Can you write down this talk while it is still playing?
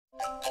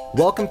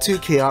Welcome to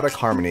Chaotic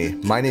Harmony.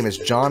 My name is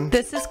John.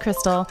 This is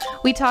Crystal.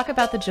 We talk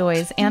about the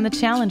joys and the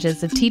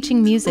challenges of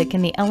teaching music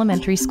in the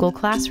elementary school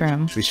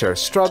classroom. We share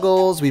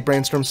struggles, we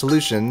brainstorm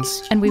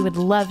solutions. And we would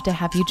love to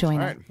have you join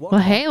us. Well,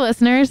 hey,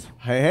 listeners.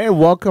 Hey,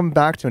 welcome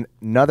back to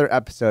another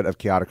episode of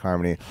Chaotic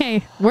Harmony.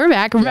 Hey, we're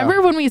back.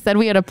 Remember when we said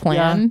we had a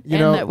plan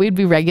and that we'd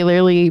be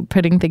regularly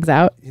putting things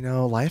out? You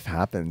know, life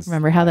happens.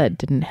 Remember how that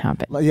didn't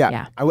happen?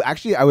 Yeah.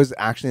 I was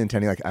actually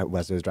intending, like,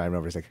 as I was driving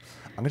over, it's like,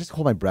 I'm going to just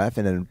hold my breath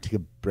and then take a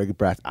big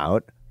breath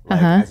out.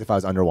 Like, as if I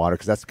was underwater,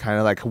 because that's kind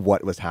of like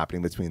what was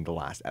happening between the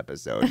last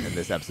episode and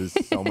this episode.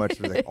 So much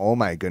like, oh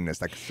my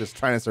goodness, like just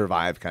trying to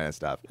survive kind of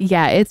stuff.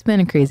 Yeah, it's been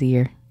a crazy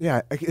year.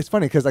 Yeah, it's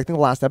funny because I think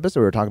the last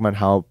episode we were talking about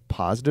how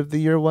positive the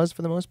year was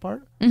for the most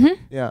part.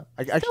 Mm-hmm. Yeah,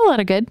 still a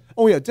lot of good.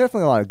 Oh yeah,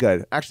 definitely a lot of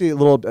good. Actually, a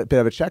little bit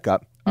of a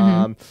checkup.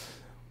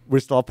 We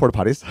still have porta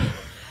potties.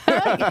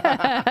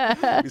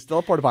 We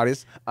still have porta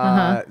potties.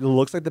 It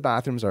looks like the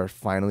bathrooms are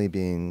finally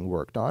being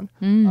worked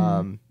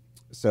on.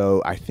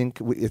 So I think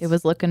it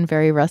was looking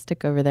very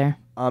rustic over there.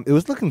 It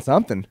was looking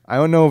something. I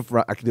don't know if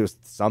there was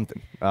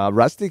something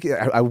rustic.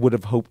 I would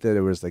have hoped that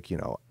it was like,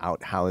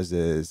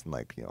 outhouses and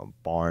like,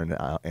 barn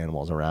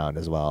animals around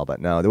as well.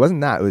 But no, there wasn't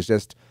that. It was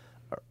just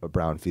a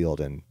brown field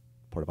and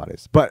porta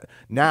potties. But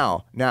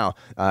now,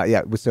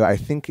 yeah. So I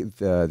think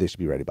they should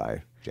be ready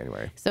by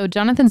January. So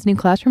Jonathan's new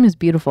classroom is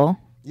beautiful.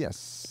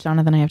 Yes.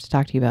 Jonathan, I have to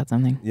talk to you about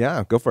something.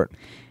 Yeah, go for it.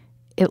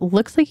 It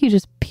looks like you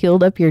just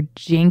peeled up your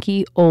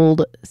janky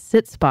old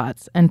sit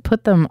spots and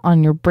put them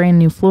on your brand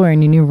new floor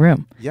in your new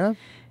room. Yeah.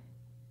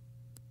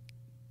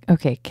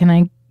 Okay, can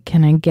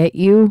I get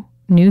you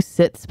new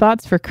sit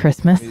spots for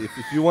Christmas? If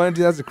you want to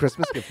do that as a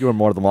Christmas gift, you are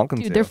more than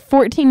welcome to. They're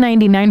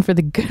 $14.99 for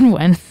the good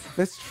ones.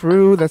 That's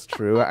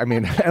true. I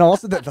mean, and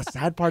also the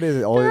sad part is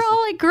they're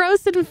all like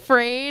gross and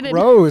frayed.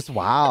 Gross.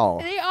 Wow.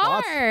 They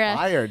are.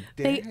 Fired.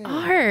 They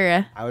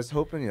are. I was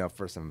hoping,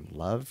 for some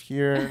love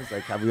here. It's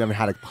like we haven't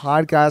had a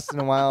podcast in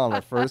a while, and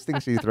the first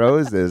thing she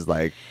throws is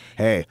like,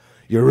 "Hey,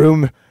 your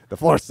room, the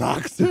floor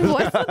sucks." What's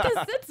with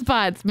the sit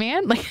spots,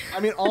 man? Like, I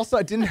mean, also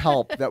it didn't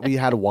help that we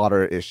had a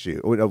water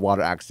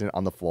accident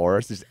on the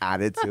floor. So just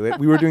added to it.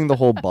 We were doing the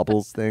whole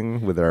bubbles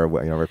thing with our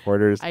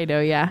recorders. I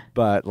know, yeah.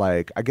 But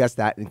like, I guess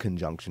that in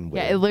conjunction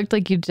with it looked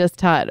like you just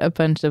taught a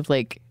bunch of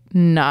like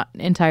not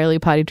entirely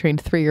potty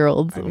trained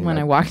 3-year-olds when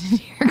I walked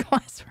into your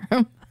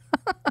classroom.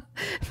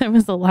 There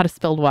was a lot of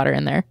spilled water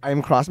in there.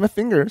 I'm crossing my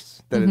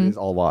fingers that it is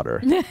all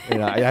water.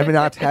 I have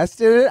not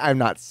tested it. I've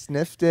not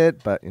sniffed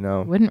it, but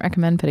Wouldn't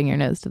recommend putting your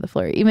nose to the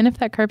floor, even if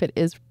that carpet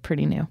is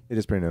pretty new. It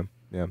is pretty new.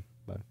 Yeah.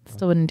 But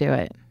still wouldn't do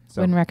it.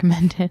 Wouldn't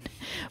recommend it.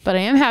 But I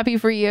am happy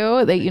for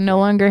you that you no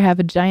longer have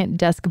a giant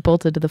desk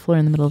bolted to the floor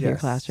in the middle of your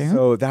classroom.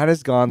 So that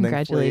has gone.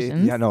 Congratulations.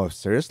 Thankfully. Yeah, no,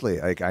 seriously.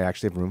 Like I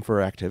actually have room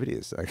for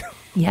activities.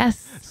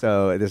 Yes.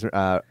 So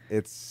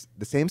it's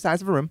the same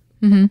size of a room.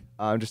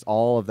 Just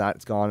all of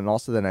that's gone. And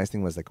also the nice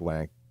thing was like when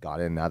I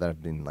got in, now that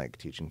I've been like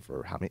teaching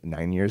for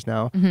 9 years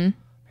now. Man,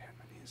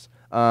 my knees.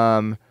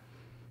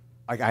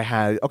 Like I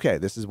had, okay,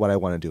 this is what I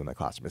want to do in my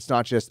classroom. It's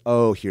not just,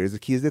 oh, here's the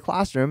keys to the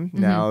classroom.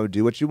 Now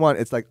do what you want.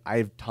 It's like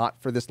I've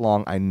taught for this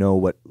long. I know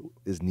what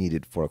is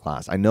needed for a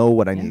class. I know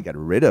what I need to get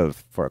rid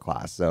of for a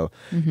class. So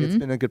it's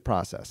been a good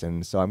process.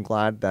 And so I'm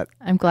glad to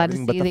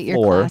see that your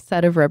class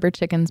set of rubber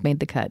chickens made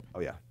the cut. Oh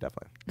yeah,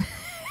 definitely.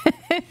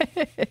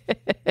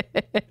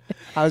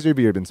 How's your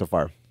year been so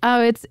far?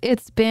 Oh, it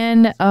has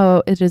been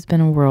a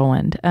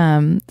whirlwind.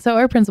 So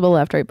our principal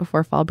left right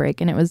before fall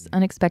break, and it was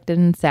unexpected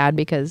and sad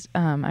because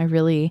I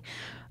really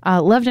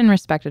loved and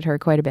respected her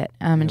quite a bit.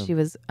 And she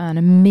was an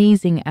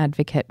amazing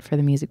advocate for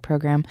the music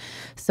program.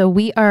 So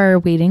we are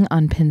waiting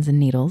on pins and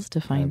needles to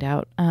find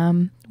out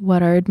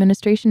what our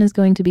administration is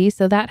going to be.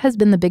 So that has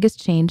been the biggest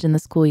change in the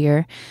school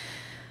year.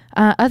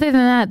 Other than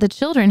that, the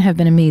children have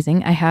been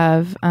amazing. I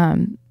have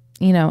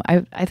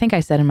I think I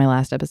said in my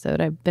last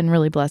episode, I've been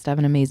really blessed to have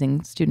an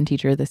amazing student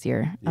teacher this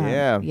year.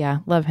 Yeah,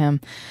 love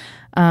him.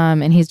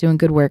 And he's doing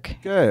good work.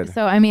 Good.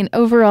 So, I mean,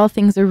 overall,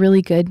 things are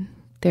really good.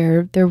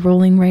 They're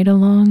rolling right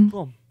along.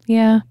 Cool.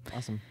 Yeah.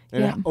 Awesome.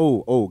 Yeah.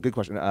 Oh, good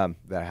question. That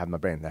I have in my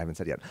brain that I haven't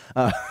said yet.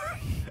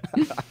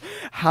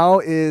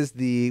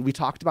 We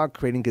talked about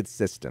creating good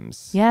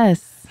systems.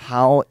 Yes.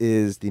 How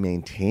is the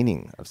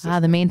maintaining of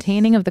systems? The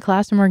maintaining of the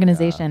classroom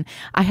organization. Yeah.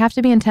 I have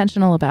to be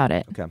intentional about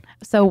it. Okay.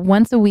 So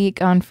once a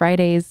week on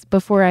Fridays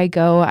before I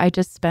go, I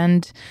just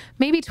spend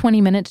maybe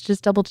 20 minutes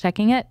just double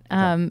checking it.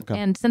 Okay.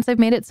 And since I've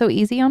made it so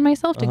easy on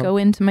myself to go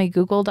into my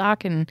Google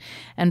Doc and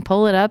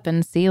pull it up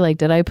and see, like,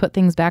 did I put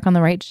things back on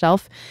the right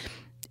shelf?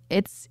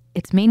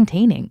 It's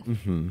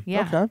maintaining.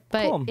 Yeah. Okay,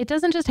 but cool. It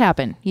doesn't just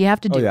happen. You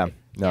have to do it.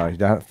 No, you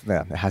don't.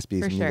 Yeah, it has to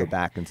be something you go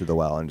back into the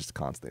well and just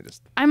constantly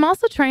just. I'm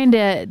also trying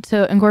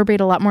to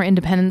incorporate a lot more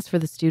independence for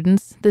the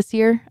students this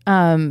year.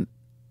 And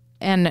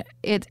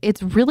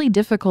it's really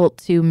difficult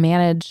to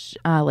manage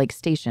like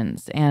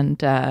stations and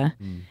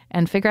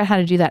figure out how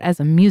to do that as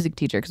a music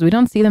teacher because we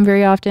don't see them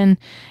very often.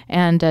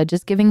 And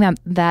just giving them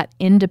that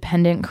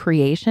independent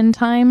creation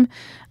time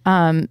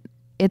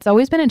it's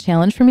always been a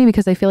challenge for me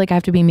because I feel like I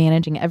have to be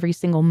managing every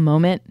single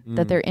moment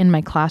that they're in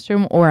my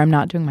classroom or I'm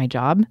not doing my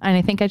job. And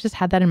I think I just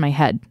had that in my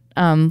head.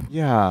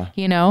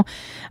 You know,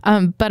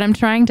 but I'm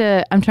trying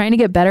to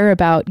get better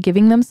about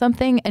giving them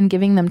something and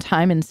giving them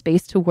time and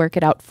space to work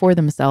it out for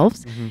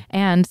themselves.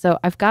 And so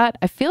I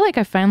feel like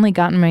I've finally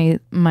gotten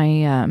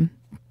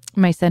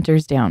my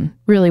centers down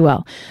really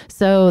well.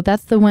 So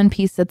that's the one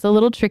piece that's a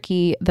little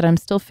tricky that I'm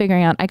still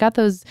figuring out. I got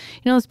those,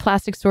 those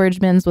plastic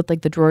storage bins with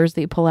like the drawers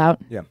that you pull out.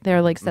 Yeah.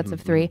 They're like sets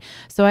of 3.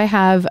 So I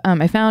have,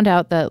 I found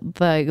out that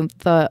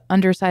the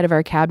underside of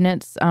our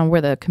cabinets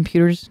where the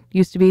computers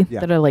used to be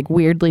that are like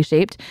weirdly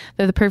shaped,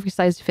 they're the perfect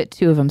size to fit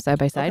 2 of them side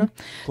by side. Okay.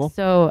 Cool.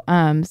 So,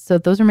 so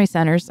those are my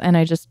centers and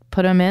I just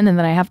put them in and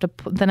then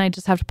I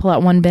just have to pull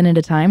out one bin at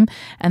a time.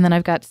 And then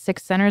I've got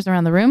 6 centers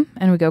around the room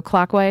and we go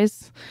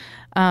clockwise.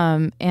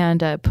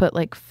 And put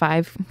like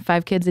five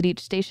kids at each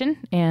station,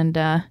 and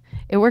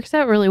it works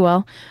out really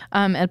well.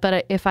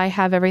 But if I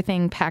have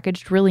everything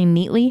packaged really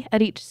neatly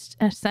at each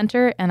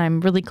center, and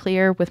I'm really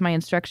clear with my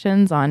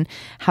instructions on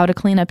how to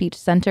clean up each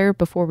center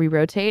before we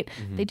rotate,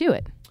 they do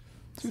it.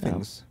 Two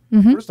things.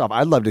 First off,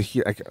 I'd love to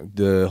hear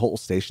the whole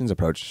stations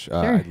approach.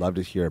 Sure. I'd love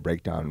to hear a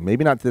breakdown.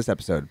 Maybe not this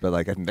episode, but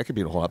like I think that could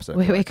be a whole episode.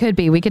 It could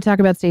be. We could talk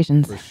about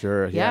stations. For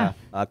sure. Yeah.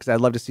 Because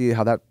I'd love to see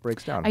how that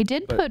breaks down. I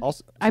did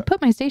I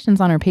put my stations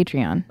on our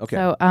Patreon. Okay.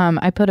 So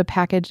I put a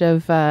package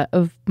of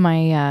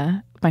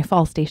my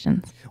fall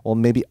stations. Well,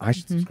 maybe I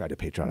should subscribe to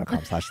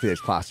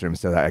patreon.com/theclassroom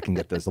so that I can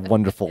get those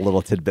wonderful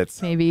little tidbits.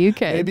 Maybe you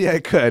could. Maybe I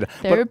could.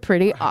 They're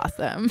pretty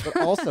awesome. But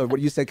also, what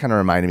you said kind of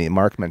reminded me.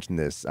 Mark mentioned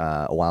this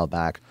a while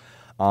back.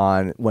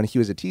 On when he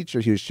was a teacher,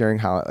 he was sharing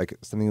how like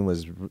something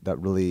that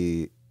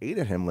really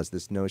aided him was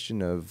this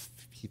notion of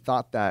he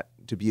thought that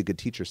to be a good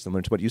teacher,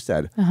 similar to what you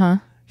said,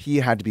 he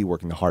had to be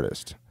working the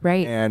hardest.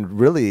 Right. And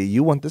really,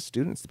 you want the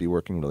students to be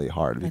working really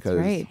hard because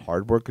right.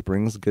 hard work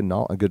brings good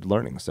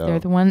learning. So they're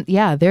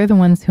the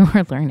ones who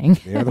are learning.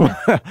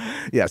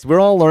 Yes, we're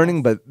all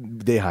learning, but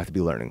they have to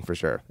be learning for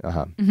sure.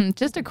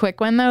 Just a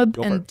quick one though.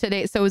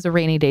 Today, so it was a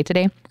rainy day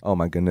today. Oh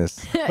my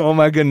goodness. Oh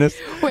my goodness.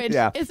 Which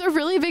is a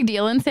really big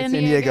deal in San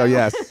Diego.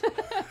 Yes.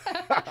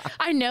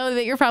 I know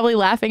that you're probably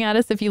laughing at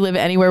us if you live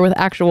anywhere with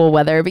actual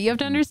weather, but you have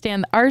to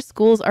understand our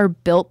schools are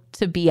built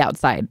to be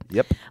outside.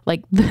 Yep.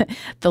 Like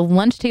the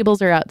lunch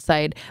tables are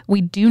outside.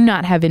 We do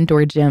not have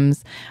indoor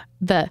gyms.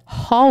 The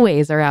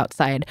hallways are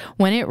outside.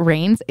 When it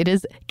rains, it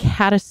is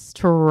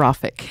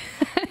catastrophic.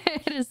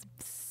 It is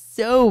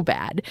so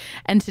bad.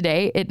 And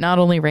today it not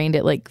only rained,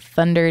 it like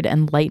thundered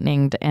and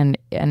lightninged and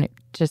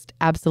just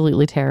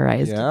absolutely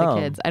terrorized the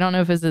kids. I don't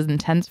know if it was as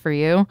intense for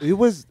you. It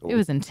was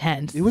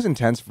intense. It was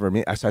intense for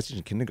me. I was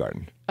teaching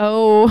kindergarten.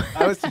 Oh.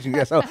 I was teaching,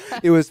 yes. Oh,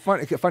 it was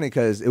funny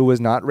because it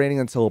was not raining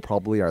until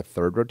probably our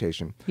 3rd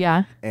rotation.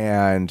 Yeah.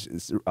 And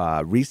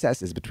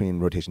recess is between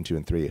rotation 2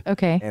 and 3.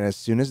 Okay. And as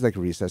soon as like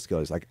recess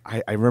goes, like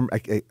I remember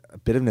a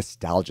bit of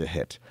nostalgia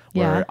hit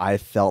where I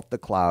felt the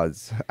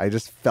clouds. I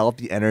just felt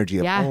the energy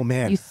of, oh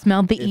man. You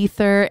smelled the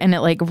ether and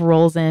it like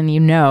rolls in,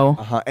 And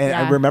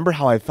I remember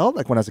how I felt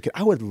like when I was a kid.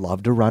 I would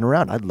love to run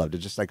around. I'd love to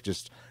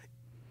just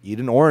eat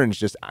an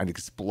orange, and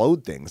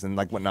explode things and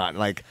like whatnot.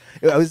 Like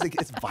I was like,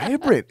 it's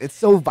vibrant. It's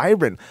so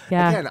vibrant.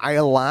 Yeah. Again, I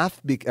laugh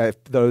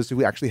those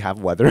who actually have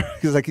weather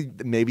because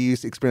like maybe you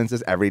experience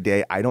this every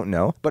day. I don't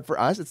know, but for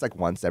us, it's like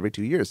once every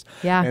 2 years.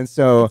 Yeah, and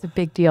so it's a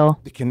big deal.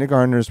 The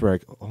kindergartners were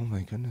like, oh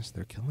my goodness,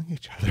 they're killing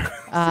each other.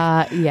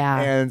 Yeah.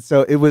 And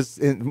so it was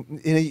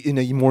in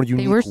a more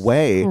unique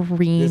way.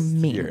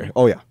 Screaming.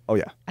 Oh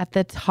yeah. At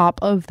the top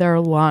of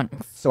their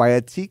lungs. So I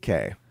had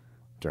TK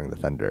during the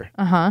thunder.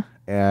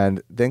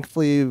 And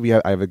thankfully,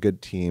 I have a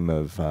good team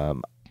of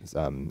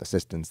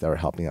assistants that were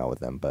helping out with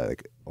them. But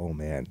like, oh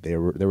man, there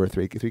were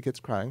three kids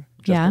crying.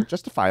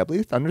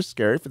 Justifiably, thunder's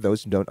scary for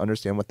those who don't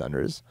understand what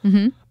thunder is.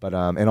 But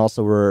and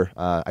also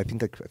I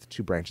think like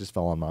 2 branches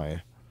fell on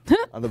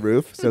the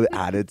roof, so it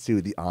added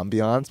to the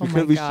ambiance.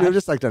 We should have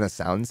just like done a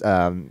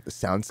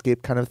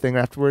soundscape kind of thing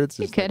afterwards.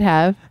 You could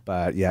have.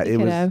 But yeah, it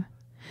was.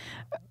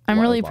 I'm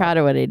really proud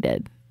of what I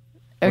did.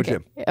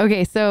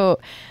 Okay, so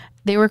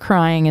they were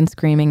crying and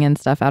screaming and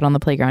stuff out on the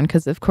playground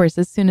because, of course,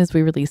 as soon as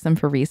we release them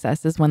for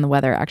recess is when the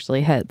weather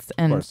actually hits.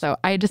 And so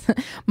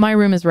my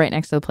room is right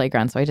next to the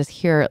playground, so I just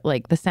hear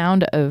like the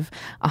sound of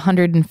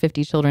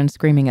 150 children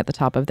screaming at the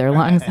top of their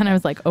lungs. And I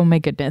was like, oh my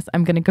goodness,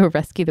 I'm going to go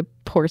rescue the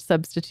poor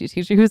substitute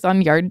teacher who's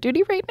on yard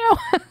duty right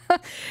now.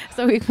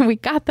 So we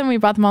got them, we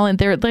brought them all in.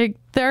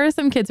 There are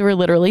some kids who are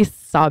literally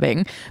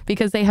sobbing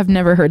because they have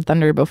never heard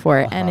thunder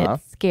before, and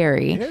it's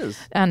scary. It is.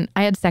 And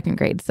I had 2nd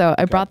grade, so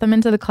I brought them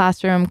into the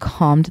classroom,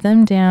 calmed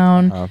them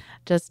down,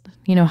 just,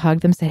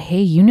 hugged them, said,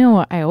 hey,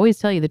 I always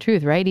tell you the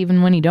truth, right?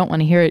 Even when you don't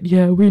want to hear it.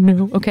 Yeah, we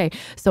know. Okay,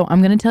 so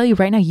I'm going to tell you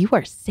right now, you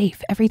are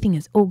safe. Everything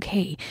is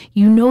okay.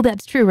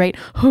 That's true, right?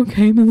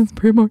 Okay, Mrs.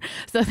 Pridmore.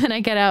 So then I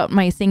get out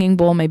my singing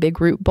bowl, my big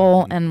root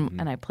bowl,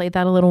 and I played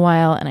that a little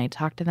while, and I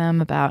talked to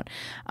them about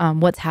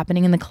what's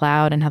happening in the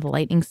cloud and how the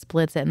lightning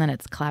splits it, and then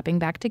it's clapping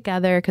back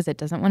together because it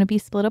doesn't want to be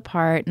split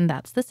apart, and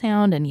that's the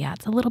sound, and yeah,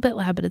 it's a little bit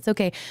loud, but it's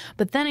okay.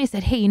 But then I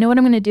said, hey, you know what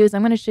I'm going to do is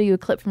I'm going to show you a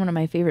clip from one of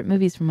my favorite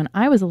movies from when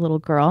I was a little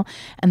girl,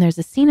 And there's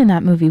a scene in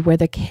that movie where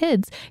the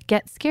kids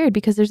get scared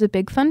because there's a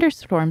big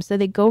thunderstorm. So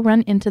they go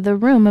run into the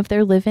room of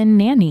their live-in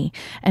nanny.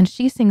 And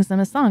she sings them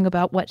a song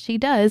about what she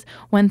does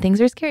when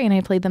things are scary. And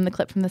I played them the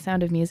clip from The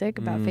Sound of Music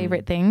about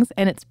favorite things.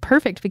 And it's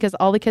perfect because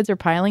all the kids are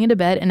piling into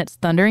bed and it's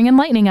thundering and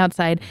lightning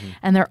outside.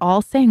 And they're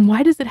all saying,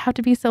 why does it have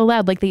to be so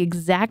loud? Like the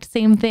exact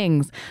same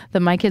things that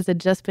my kids had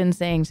just been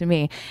saying to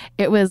me.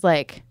 It was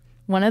like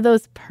one of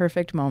those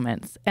perfect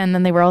moments. And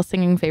then they were all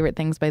singing favorite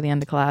things by the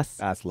end of class.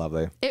 That's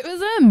lovely. It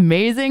was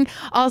amazing.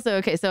 Also,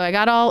 okay, so I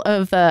got all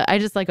of the, I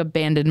just like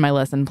abandoned my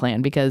lesson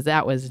plan because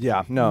that was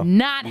not you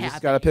happening.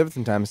 just got to pivot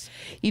sometimes.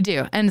 You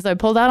do. And so I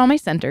pulled out all my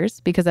centers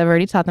because I've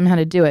already taught them how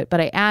to do it.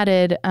 But I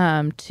added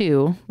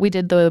 2. We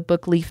did the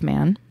book Leaf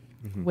Man,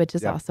 which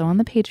is also on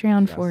the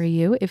Patreon for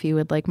you if you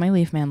would like my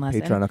Leaf Man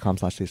lesson.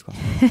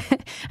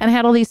 Patreon.com/leafclass. And I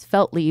had all these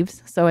felt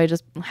leaves. So I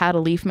just had a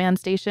Leaf Man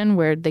station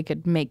where they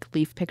could make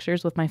leaf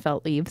pictures with my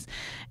felt leaves.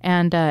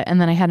 And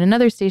then I had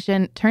another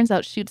station. Turns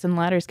out Chutes and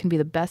Ladders can be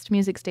the best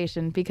music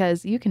station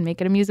because you can make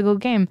it a musical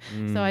game.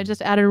 So I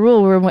just added a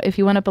rule where if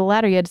you went up a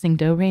ladder, you had to sing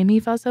do, re, mi,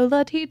 fa, sol,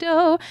 la, ti,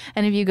 do.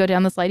 And if you go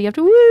down the slide, you have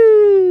to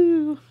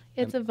woo.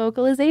 It's a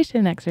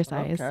vocalization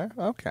exercise.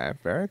 Okay.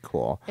 Very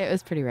cool. It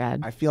was pretty rad.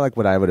 I feel like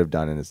what I would have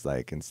done is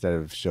like, instead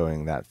of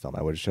showing that film,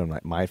 I would have shown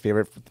like my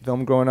favorite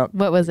film growing up.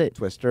 What was it?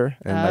 Twister.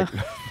 And just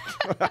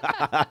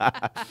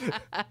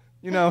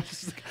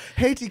like,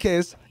 hey,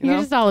 TKs. You're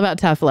just all about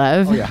tough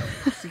love. Oh, yeah.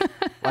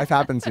 Life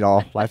happens,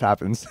 y'all. Life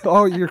happens.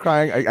 Oh, you're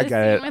crying. I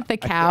get it. With the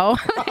cow.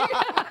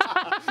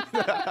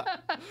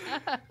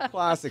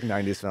 Classic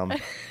 90s film.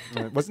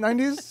 Was it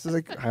 90s? It's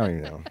like, I don't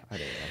even know.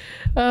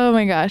 Oh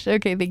my gosh.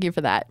 Okay, thank you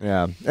for that.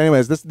 Yeah.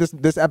 Anyways,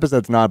 this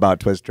episode's not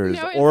about twisters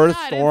No, or it's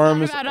not.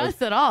 storms. It's not about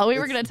us at all. We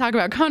were going to talk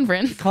about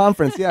conference.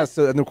 Conference, yeah.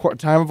 So at the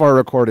time of our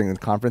recording, the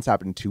conference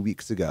happened 2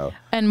 weeks ago.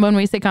 And when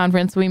we say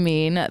conference, we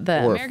mean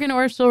the American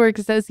Orchestral Work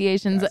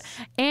Association's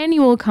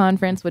annual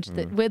conference, which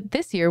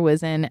this year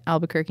was in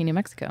Albuquerque, New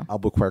Mexico.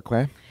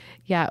 Albuquerque.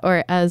 Yeah,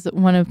 or as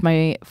one of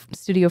my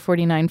Studio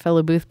 49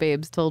 fellow booth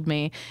babes told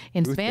me,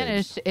 in Booth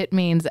Spanish, babes. It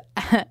means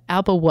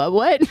Alpa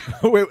what?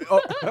 Wait.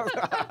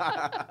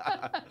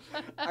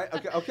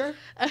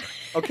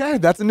 Okay,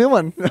 that's a new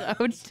one.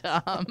 So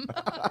dumb.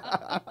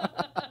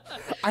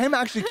 I am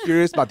actually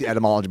curious about the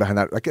etymology behind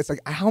that. Like, it's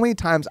like how many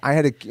times I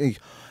had to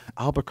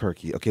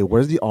Albuquerque. Okay,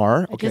 where's the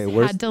R? Okay, I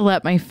just had to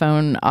let my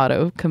phone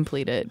auto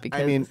complete it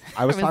because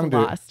I was talking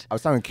lost.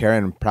 to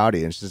Karen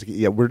Prouty, and she's like,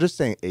 yeah, we're just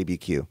saying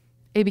ABQ.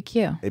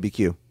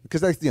 ABQ.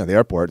 Because like the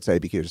airport, it's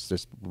ABQ.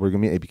 Just we're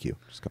gonna be ABQ.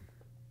 Just come.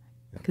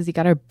 Because you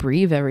got to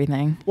breathe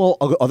everything. Well,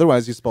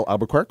 otherwise you spell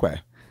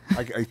Albuquerque.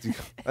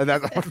 And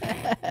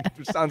that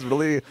sounds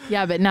really.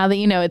 Yeah, but now that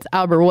you know it's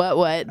Albert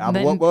what,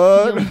 Albert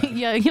what?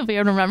 You'll be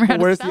able to remember how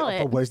to spell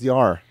it. Where's the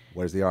R?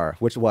 Where's the R?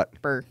 Which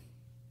what? Burr.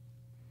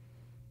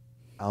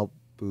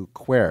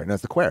 Albuquerque. No,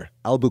 it's the queer.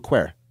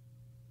 Albuquerque.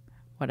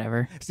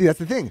 Whatever. See, that's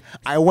the thing.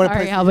 I want to.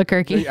 Sorry,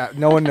 Albuquerque. Yeah,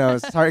 no one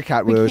knows. Sorry,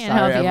 Cat Woo. We can't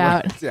help you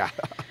out. Yeah.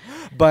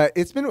 But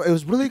it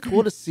was really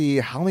cool to see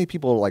how many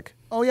people like,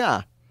 oh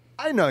yeah,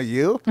 I know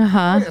you.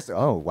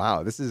 Oh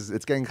wow, it's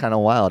getting kind of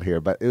wild here.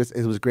 But it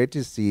was great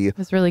to see. It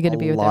was really good to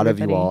be with everybody. A lot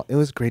of you all. It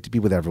was great to be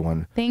with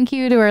everyone. Thank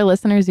you to our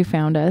listeners who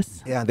found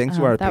us. Yeah, thanks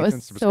to our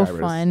Patreon subscribers. That was so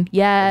fun.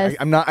 Yes.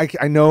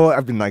 I know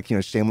I've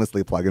been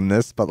shamelessly plugging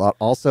this, but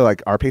also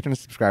like our Patreon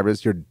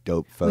subscribers, you're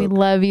dope folk. We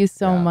love you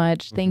so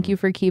much. Thank you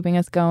for keeping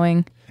us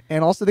going.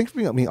 And also, thanks for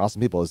being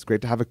awesome people. It's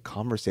great to have a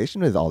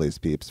conversation with all these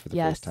peeps for the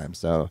first time.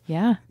 So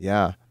yeah.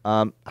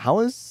 How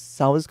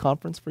was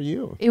conference for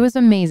you? It was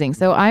amazing.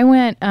 So I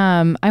went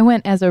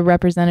as a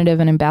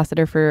representative and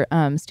ambassador for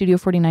Studio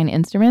 49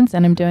 Instruments,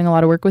 and I'm doing a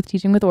lot of work with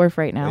Teaching with Orff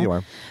right now. Yeah, you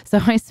are. So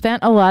I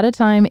spent a lot of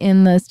time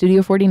in the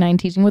Studio 49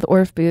 Teaching with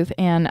Orff booth,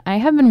 and I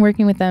have been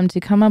working with them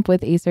to come up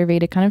with a survey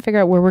to kind of figure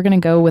out where we're going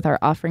to go with our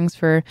offerings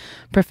for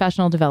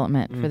professional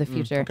development for the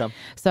future. Okay.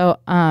 So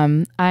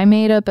I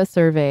made up a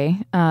survey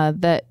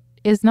that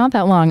is not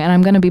that long, and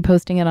I'm going to be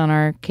posting it on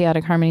our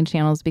Chaotic Harmony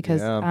channels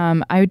because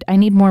I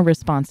need more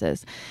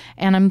responses,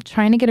 and I'm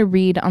trying to get a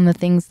read on the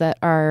things that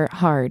are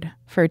hard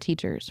for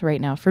teachers right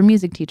now, for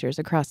music teachers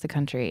across the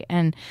country.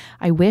 And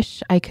I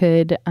wish I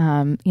could,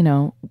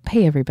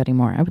 pay everybody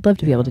more. I would love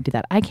to be able to do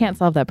that. I can't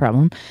solve that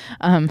problem.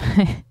 I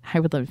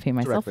would love to pay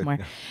myself more.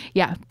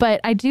 Yeah,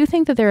 but I do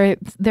think that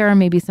there are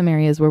maybe some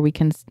areas where we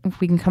can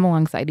come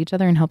alongside each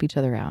other and help each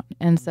other out.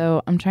 And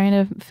so I'm trying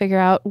to figure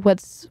out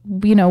what's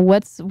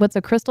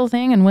a crystal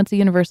thing and what's a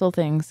universal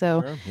thing.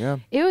 So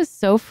it was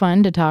so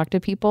fun to talk to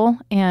people,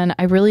 and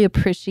I really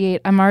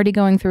appreciate. I'm already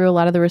going through a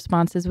lot of the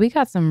responses. We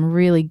got some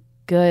really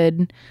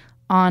good,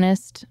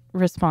 honest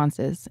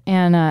responses.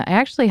 And I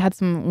actually had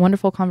some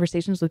wonderful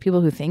conversations with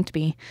people who thanked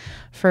me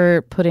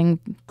for putting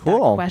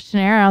that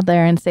questionnaire out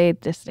there and say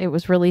it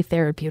was really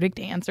therapeutic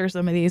to answer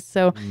some of these.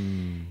 So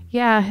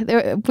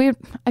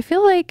I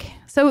feel like,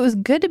 so it was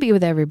good to be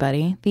with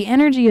everybody. The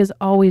energy is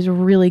always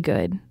really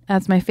good.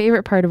 That's my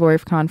favorite part of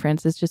Orff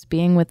Conference, is just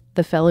being with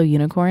the fellow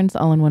unicorns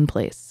all in one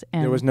place.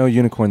 And there was no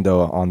unicorn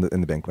though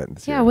in the banquet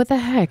this year. What the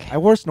heck? I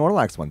wore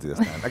Snorlax onesie this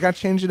time. I got to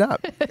change it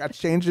up.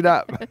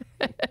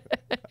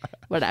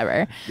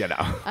 whatever. Yeah, no.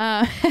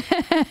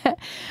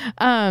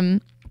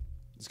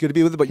 It's good to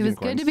be with the It was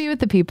good to be with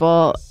the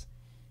people. Yes.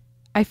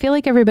 I feel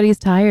like everybody's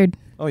tired.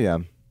 Oh, yeah.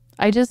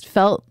 I just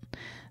felt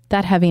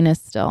that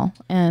heaviness still.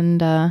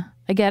 And I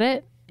get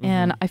it.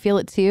 And I feel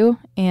it too.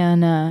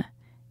 And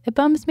it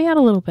bums me out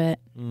a little bit.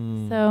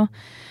 So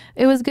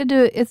it's good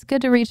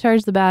to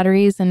recharge the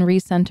batteries and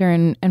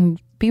recenter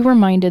and be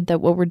reminded that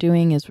what we're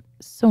doing is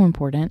so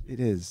important. It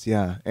is,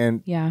 yeah.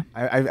 And yeah,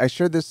 I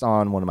shared this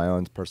on one of my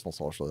own personal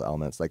social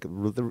elements, like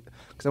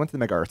because I went to the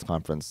Mega Arts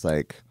Conference,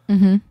 like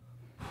when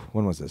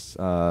was this?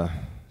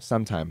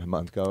 Sometime a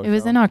month ago. It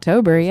was in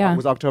October, yeah. It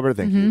was October,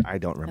 thank you. I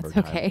don't remember.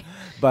 That's okay.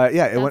 But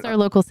yeah, that's our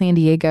local San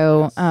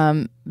Diego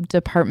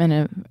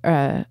Department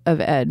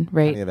of Ed,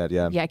 right? County of Ed,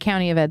 yeah. Yeah,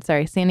 County of Ed,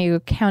 sorry. San Diego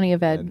County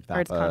of Ed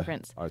Arts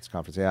Conference. Arts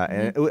Conference, yeah.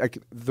 And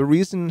the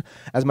reason,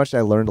 as much as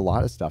I learned a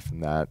lot of stuff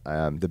from that,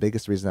 the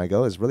biggest reason I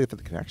go is really for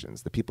the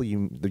connections. The people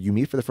you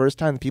meet for the first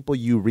time, the people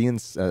you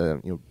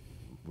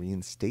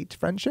reinstate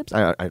friendships.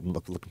 I'm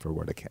looking for a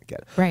word I can't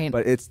get. Right.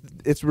 But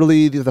it's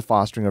really the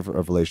fostering of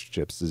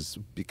relationships has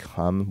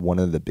become one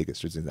of the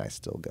biggest reasons I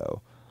still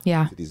go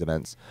to these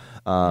events.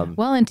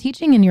 Well, and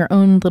teaching in your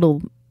own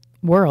little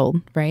world,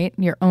 right?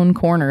 Your own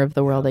corner of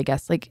the world, I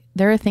guess. Like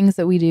there are things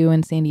that we do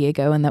in San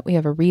Diego and that we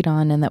have a read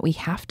on and that we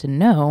have to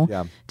know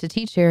to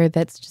teach here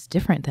that's just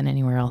different than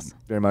anywhere else.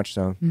 Very much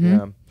so.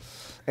 Yeah.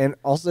 And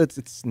also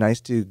it's nice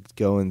to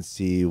go and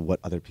see what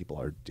other people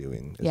are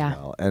doing as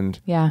well.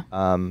 And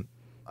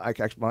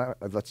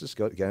let's just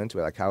get into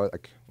it.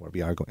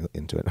 We are going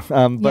into it.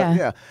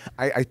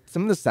 I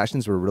some of the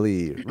sessions were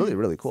really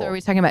cool. So are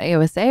we talking about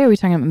AOSA or are we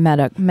talking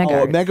about Mega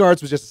Arts? Mega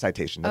Arts was just a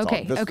citation. That's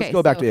all. Let's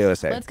go back to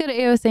AOSA. Let's go to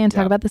AOSA and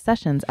talk about the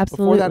sessions.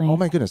 Absolutely. Before that, oh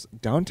my goodness,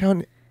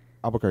 downtown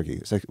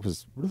Albuquerque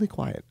was really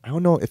quiet. I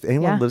don't know if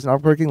anyone lives in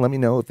Albuquerque. Let me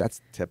know if that's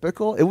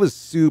typical. It was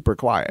super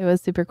quiet. It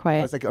was super quiet.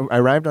 I was like, I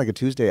arrived on like a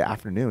Tuesday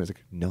afternoon. I was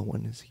like, no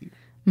one is here.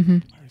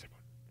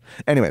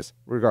 Anyways,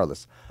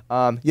 regardless,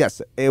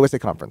 yes, AOSA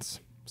Conference.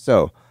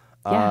 So,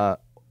 what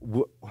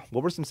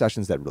were some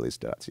sessions that really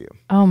stood out to you?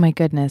 Oh my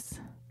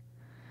goodness.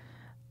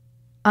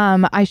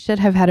 I should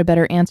have had a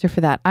better answer for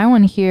that. I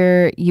want to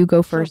hear you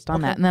go first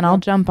on that, and then I'll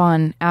jump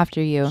on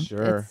after you.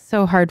 Sure. It's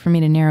so hard for me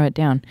to narrow it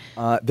down.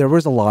 There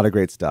was a lot of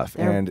great stuff,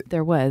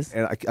 there was.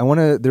 And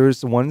there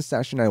was one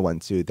session I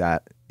went to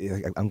that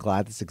I'm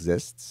glad this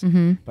exists,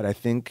 but I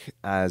think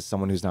as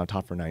someone who's now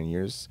taught for 9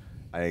 years,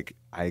 I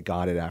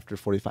got it after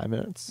 45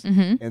 minutes.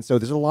 And so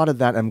there's a lot of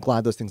that. I'm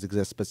glad those things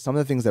exist, but some of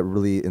the things that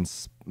really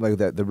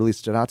that really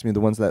stood out to me, the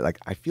ones that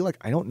I feel like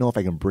I don't know if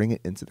I can bring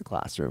it into the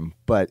classroom,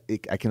 but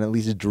I can at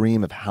least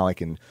dream of how I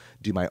can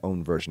do my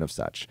own version of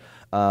such.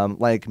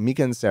 Like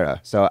Mika and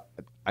Sarah. So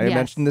I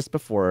mentioned this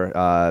before,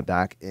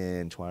 back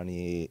in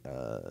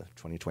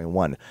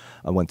 2021.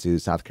 I went to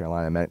South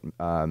Carolina. I met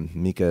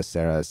Mika,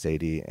 Sarah,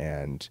 Sadie,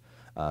 and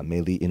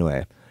Meili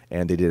Inoue.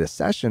 And they did a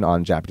session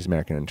on Japanese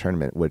American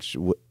internment, which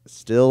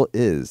still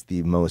is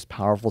the most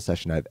powerful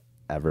session I've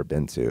ever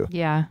been to.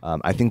 Yeah.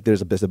 I think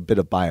there's a bit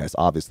of bias,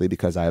 obviously,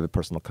 because I have a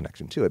personal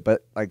connection to it.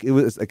 But it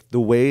was the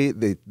way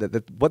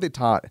what they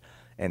taught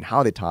and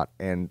how they taught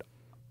and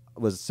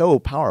was so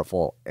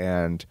powerful.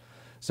 And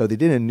so they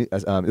did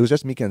it was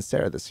just Mika and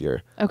Sarah this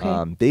year.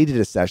 Okay. They did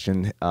a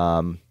session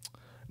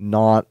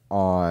not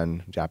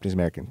on Japanese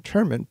American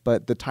internment,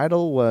 but the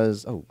title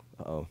was I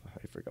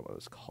forgot what it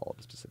was called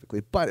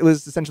specifically, but it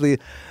was essentially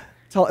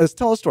tell a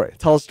story.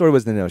 Tell a story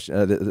was the notion,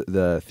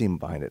 the theme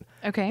behind it.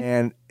 Okay.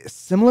 And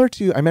similar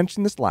to, I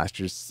mentioned this last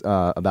year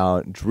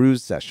about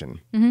Drew's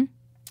session,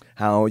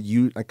 how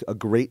a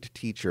great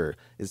teacher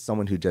is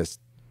someone who just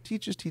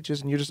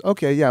teaches, and you're just,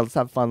 okay, yeah, let's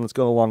have fun, let's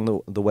go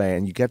along the way,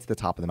 and you get to the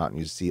top of the mountain,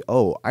 you see,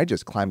 oh, I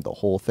just climbed the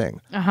whole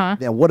thing.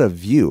 Man, what a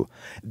view.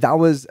 That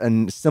was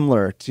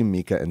similar to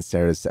Mika and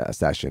Sarah's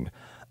session.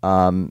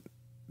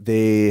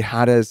 They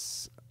had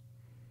us.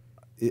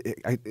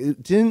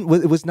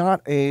 It was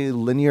not a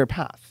linear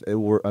path. It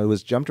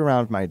was jumped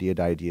around from idea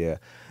to idea,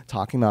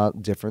 talking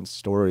about different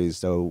stories.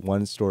 So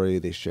one story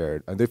they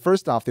shared.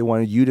 First off, they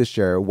wanted you to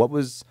share what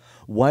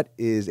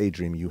is a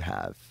dream you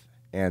have.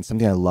 And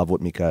something I love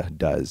what Mika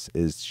does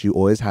is she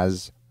always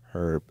has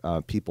her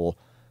people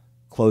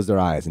close their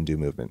eyes and do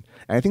movement.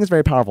 And I think it's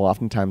very powerful.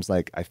 Oftentimes,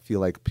 I feel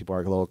like people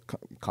are a little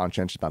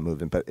conscientious about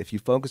movement, but if you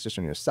focus just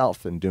on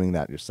yourself and doing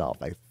that yourself,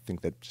 I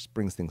think that just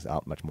brings things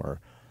out much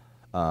more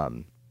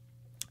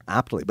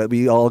aptly. But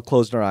we all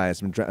closed our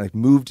eyes and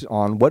moved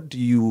on. What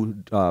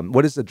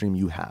is the dream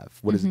you have?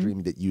 What is the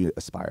dream that you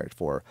aspired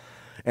for?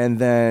 And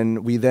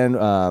then we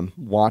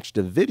watched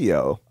a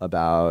video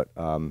about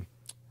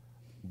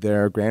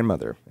their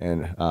grandmother,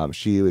 and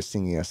she was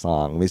singing a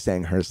song. We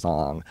sang her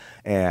song,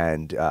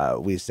 and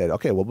we said,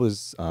 okay, what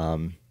was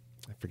I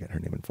forget her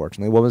name,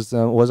 unfortunately. What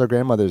was our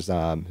grandmother's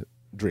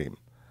dream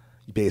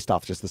based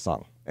off just the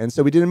song? And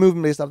so we did a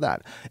movement based off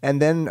that. And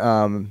then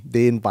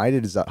they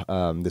invited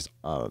this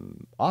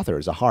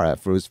author, Zahara,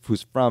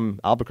 who's from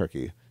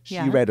Albuquerque. She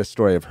Yeah. read a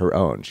story of her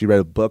own. She read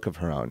a book of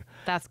her own.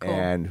 That's cool.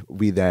 And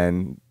we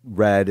then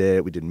read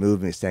it. We did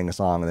movement. We sang a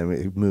song, and then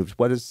we moved.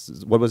 What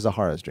was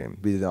Zahara's dream?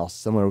 We did all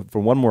similar for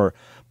one more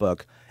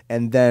book,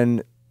 and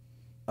then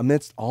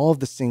amidst all of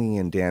the singing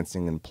and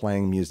dancing and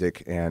playing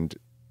music and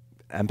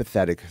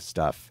empathetic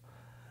stuff,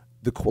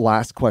 the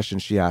last question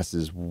she asked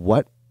is,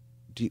 what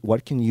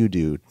can you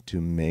do to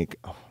make?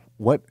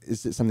 What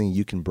is it something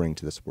you can bring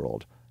to this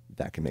world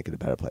that can make it a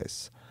better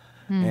place?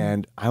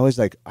 And I was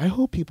like, I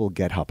hope people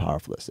get how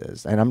powerful this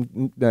is.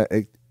 And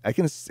I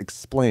can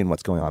explain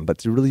what's going on, but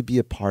to really be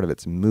a part of it,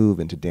 to move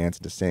and to dance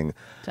and to sing,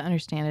 to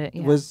understand it,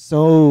 yeah. was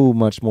so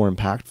much more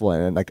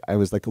impactful. And like I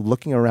was like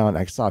looking around,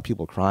 I saw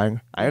people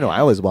crying. I know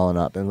I was welling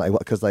up, and like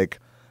because like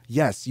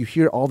yes, you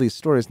hear all these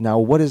stories. Now,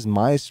 what is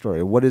my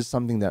story? What is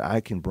something that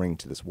I can bring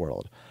to this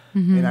world?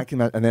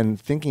 And and then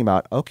thinking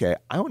about, okay,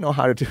 I don't know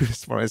how to do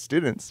this for my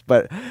students,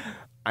 but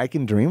I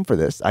can dream for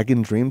this. I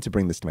can dream to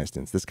bring this to my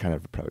students, this kind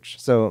of approach.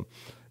 So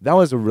that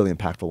was a really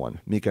impactful one,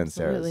 Mika and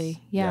Sarah's.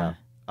 Absolutely, yeah.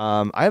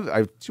 I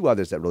have two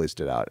others that really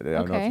stood out. I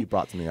don't know if you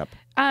brought something up.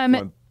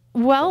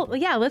 Well,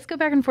 yeah, let's go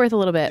back and forth a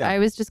little bit. Yeah. I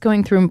was just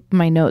going through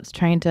my notes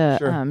trying to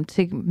Sure.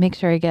 make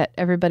sure I get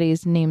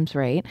everybody's names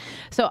right.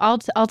 So I'll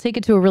take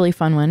it to a really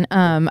fun one.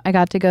 I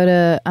got to go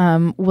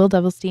to Will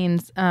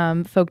Devilstein's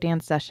folk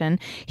dance session.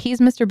 He's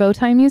Mr.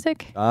 Bowtie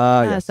Music.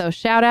 Yes. So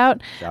shout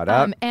out. Shout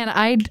out.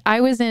 And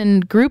I was in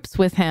groups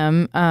with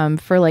him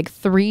for like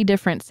 3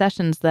 different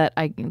sessions that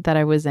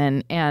I was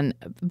in, and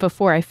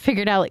before I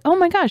figured out like, oh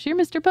my gosh, you're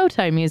Mr.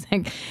 Bowtie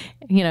Music.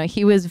 You know,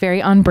 he was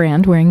very on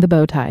brand wearing the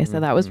bow tie,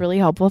 so that was really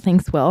helpful.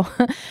 Thanks, Will.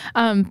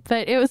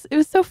 But it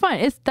was so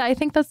fun. I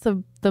think that's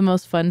the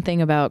most fun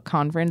thing about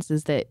conference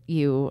is that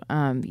you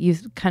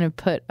kind of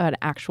put an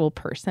actual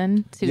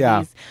person to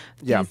these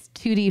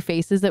 2D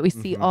faces that we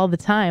see all the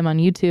time on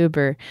YouTube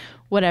or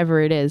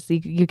whatever it is.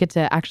 You get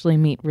to actually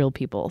meet real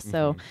people.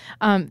 So,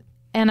 and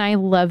I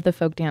love the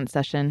folk dance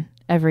session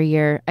every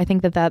year. I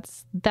think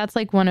that's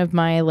like one of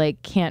my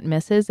like can't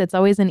misses. It's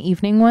always an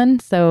evening one.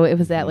 So it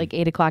was at like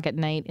 8:00 at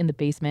night in the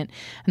basement,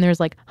 and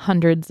there's like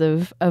hundreds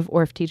of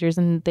ORF teachers,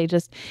 and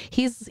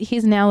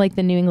he's now like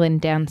the New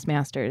England Dance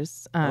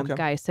Masters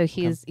guy. So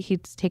he's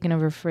taken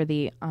over for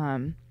the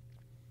oh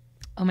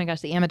my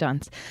gosh, the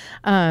Amadons.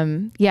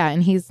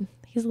 And he's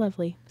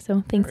lovely.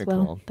 So thanks, Very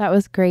Will. cool. That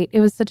was great. It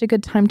was such a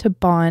good time to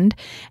bond.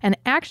 And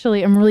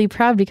actually, I'm really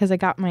proud because I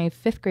got my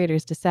 5th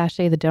graders to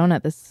sashay the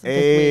donut this week.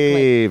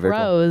 Hey, Like very cool.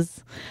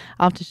 pros.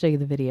 I'll have to show you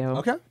the video.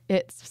 Okay.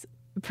 It's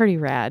pretty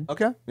rad.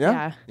 Okay.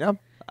 Yeah.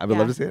 I would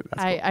love to see it.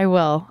 That's cool. I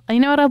will. You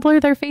know what? I'll blur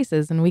their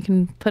faces and we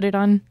can put it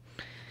out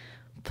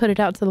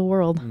to the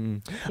world.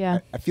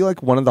 Yeah. I feel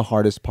like one of the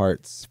hardest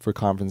parts for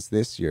conference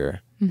this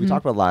year, we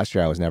talked about last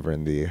year, I was never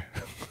in the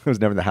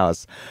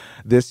house.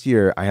 This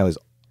year, I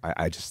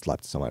just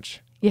slept so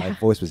much. Yeah. My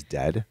voice was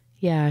dead.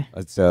 Yeah.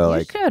 So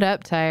You showed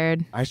up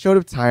tired. I showed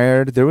up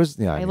tired. There was,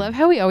 I love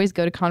how we always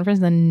go to conference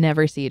and then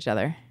never see each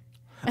other.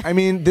 I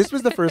mean, this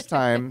was the first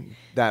time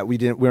that we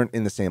weren't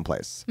in the same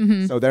place.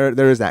 So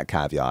there is that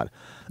caveat.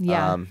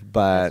 Yeah.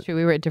 But That's true.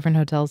 We were at different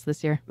hotels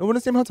this year. no, we're in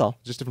the same hotel,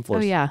 just different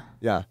floors. Oh, yeah.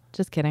 Yeah.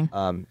 Just kidding.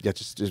 I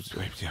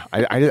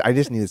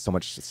just needed so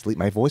much sleep.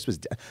 My voice was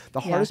the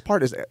hardest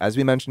part is, as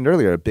we mentioned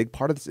earlier, a big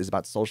part of this is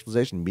about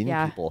socialization, meeting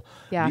people.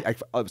 Yeah.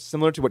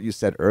 Similar to what you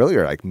said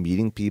earlier, like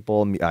meeting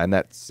people. I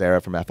met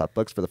Sarah from FF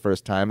Books for the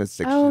first time. It's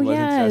she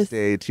wasn't just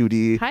a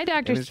 2D. Hi,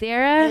 Dr. image.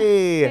 Sarah.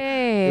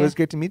 Hey. It was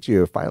great to meet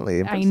you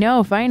finally. I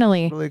know,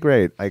 finally. Really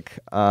great.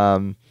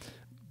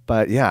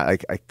 But yeah,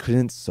 like I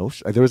couldn't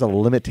there was a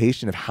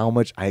limitation of how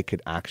much I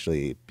could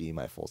actually be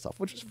my full self,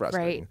 which was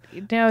frustrating.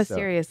 Right. No, So,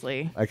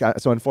 seriously.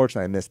 So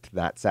unfortunately, I missed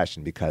that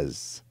session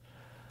because,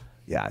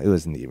 it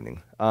was in the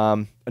evening.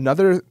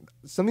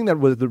 Something that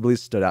really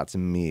stood out to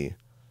me,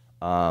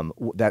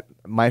 that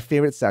my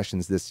favorite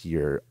sessions this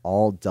year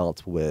all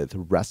dealt with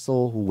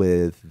wrestle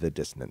with the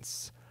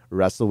dissonance,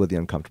 wrestle with the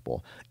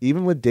uncomfortable.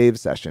 Even with Dave's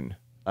session,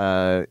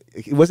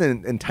 it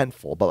wasn't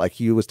intentful, but like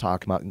he was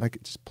talking about,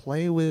 like just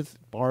play with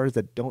bars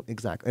that don't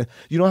exactly.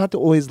 You don't have to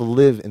always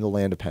live in the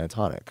land of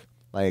pentatonic.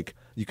 Like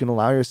you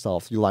allow your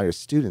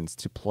students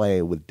to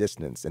play with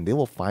dissonance, and they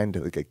will find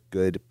like a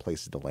good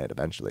place to land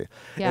eventually.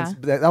 Yeah.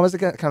 And that was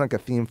kind of like a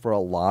theme for a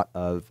lot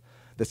of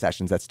the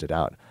sessions that stood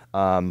out.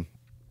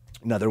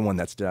 Another one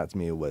that stood out to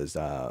me was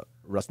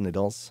Russ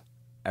Niddles.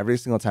 Every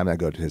single time I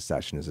go to his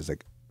session is just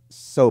like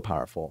so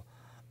powerful.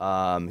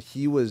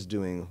 He was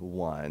doing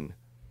one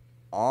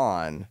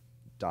on ...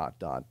 Pull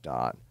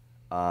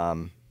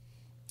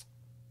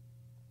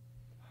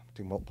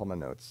my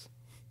notes.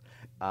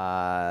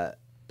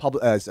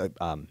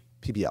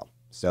 PBL,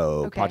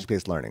 so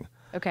project-based learning.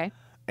 Okay.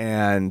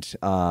 And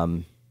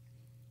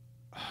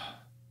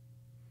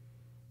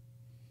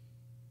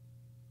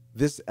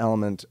this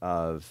element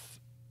of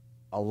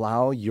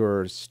allow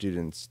your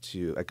students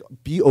to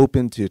be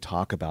open to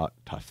talk about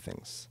tough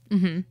things.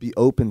 Be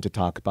open to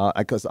talk about,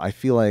 because I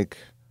feel like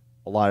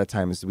a lot of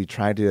times we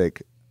try to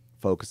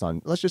focus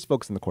on, let's just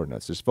focus on the quarter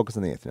notes, just focus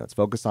on the eighth notes,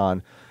 focus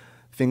on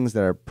things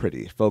that are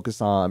pretty.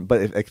 Focus on,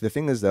 but if, like, the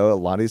thing is though, a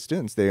lot of these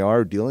students, they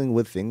are dealing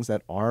with things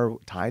that are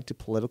tied to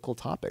political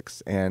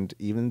topics, and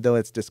even though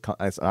it's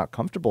not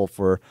comfortable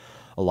for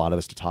a lot of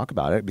us to talk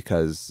about it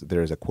because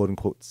there's a quote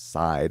unquote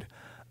side.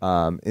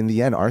 In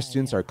the end, our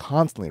students are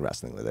constantly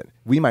wrestling with it.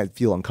 We might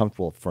feel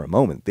uncomfortable for a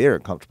moment; they're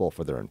uncomfortable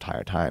for their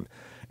entire time,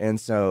 and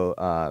so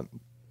I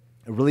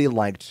really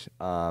liked.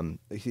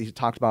 He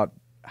talked about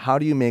how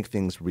do you make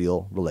things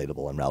real,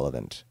 relatable, and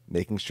relevant,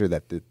 making sure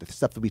that the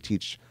stuff that we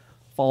teach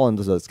fall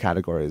into those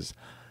categories.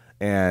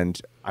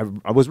 And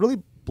I was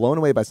really blown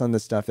away by some of the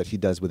stuff that he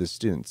does with his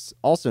students.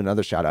 Also,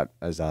 another shout out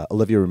is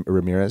Olivia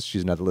Ramirez.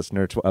 She's another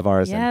listener of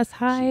ours. Yes,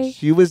 hi.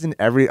 She was in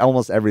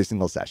almost every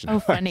single session. Oh,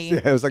 funny.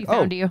 Yeah, I was like,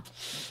 found you.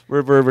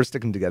 We're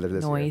sticking together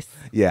this Nice.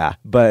 year. Yeah,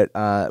 but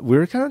we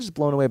were kind of just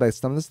blown away by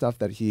some of the stuff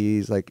that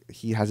he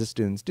has his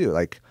students do.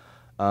 Like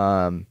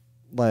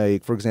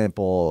for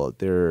example,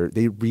 they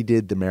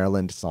redid the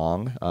Maryland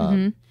song.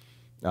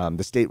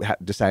 The state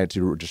decided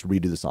to just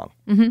redo the song.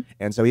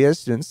 And so he has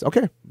students,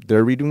 okay,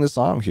 they're redoing the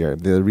song here.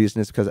 The reason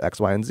is because of X,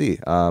 Y, and Z.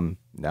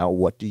 Now,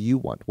 what do you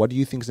want? What do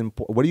you think is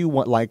important? What do you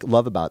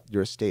love about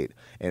your state?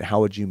 And how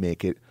would you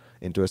make it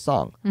into a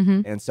song?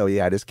 And so he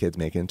had his kids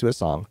make it into a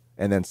song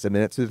and then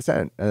submit it to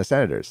the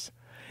senators.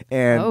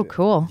 And oh,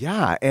 cool.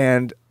 Yeah.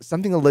 And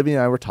something Olivia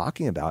and I were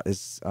talking about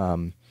is,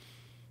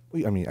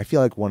 I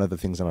feel like one of the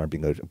things on our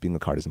bingo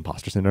card is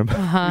imposter syndrome. We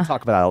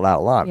talk about that a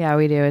lot. Yeah,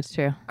 we do. It's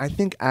true. I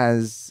think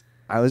as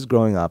I was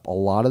growing up, a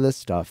lot of the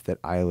stuff that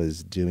I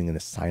was doing in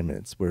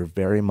assignments were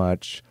very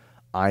much,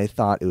 I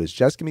thought it was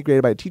just going to be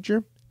graded by a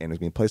teacher and it was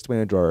going to be placed away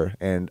in a drawer.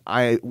 And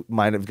I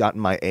might have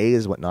gotten my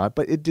A's, whatnot,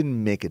 but it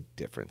didn't make a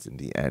difference in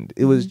the end.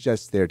 It was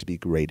just there to be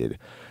graded.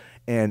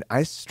 And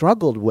I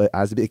struggled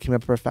as I became a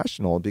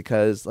professional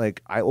because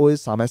I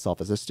always saw myself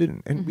as a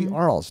student. And we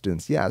are all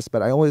students, yes,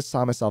 but I always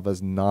saw myself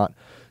as not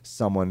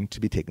someone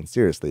to be taken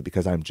seriously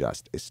because I'm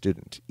just a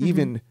student,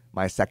 even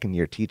my second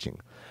year teaching.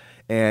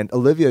 And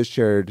Olivia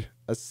shared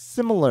a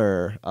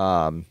similar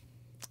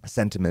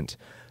sentiment,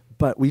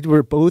 but we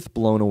were both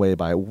blown away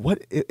by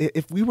what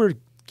if we were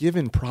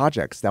given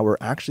projects that were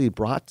actually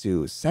brought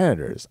to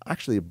senators,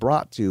 actually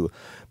brought to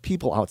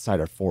people outside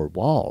our four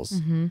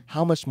walls,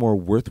 how much more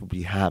worth would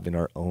we have in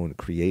our own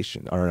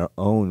creation, or in our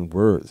own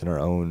words, in our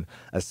own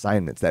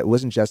assignments, that it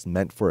wasn't just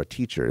meant for a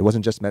teacher, it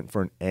wasn't just meant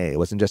for an A, it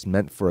wasn't just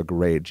meant for a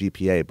grade,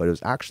 GPA, but it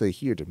was actually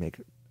here to make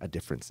a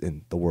difference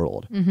in the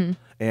world.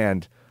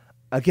 And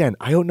again,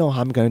 I don't know how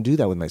I'm going to do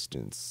that with my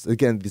students.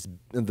 Again,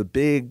 the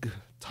big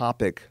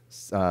topic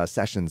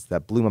sessions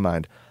that blew my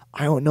mind,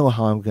 I don't know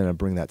how I'm going to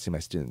bring that to my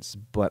students,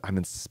 but I'm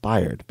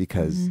inspired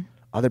because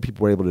other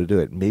people were able to do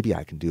it. Maybe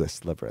I can do a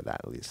sliver of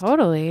that at least.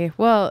 Totally.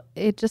 Well,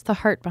 just the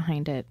heart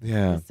behind it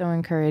is so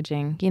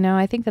encouraging.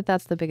 I think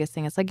that's the biggest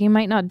thing. It's like you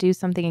might not do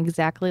something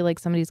exactly like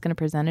somebody's going to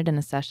present it in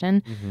a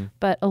session,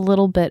 but a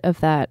little bit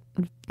of that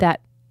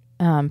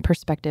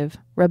perspective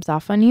rubs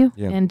off on you,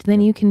 and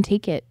then you can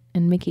take it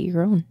and make it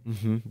your own.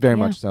 Very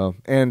much so.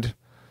 And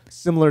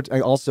similar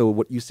to also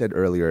what you said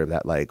earlier,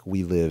 that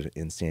we live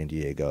in San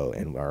Diego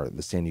and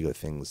the San Diego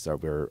things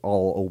that we're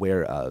all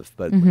aware of.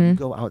 But when you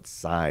go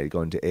outside,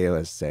 go into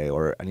AOSA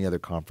or any other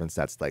conference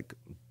that's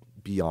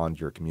beyond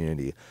your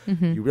community,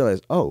 you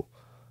realize, oh,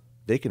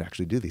 they can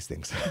actually do these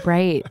things.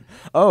 Right.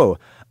 Oh,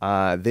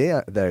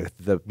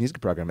 the music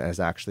program is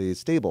actually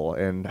stable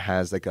and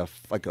has a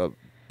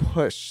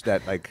push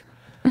that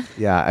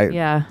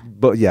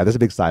but there's a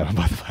big sigh on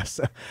both of us.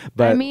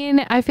 But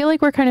I feel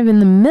like we're kind of in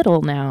the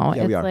middle now.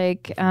 Yeah,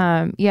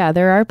 it's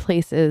there are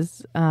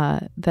places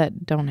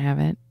that don't have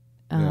it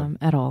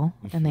at all,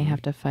 and they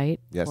have to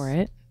fight for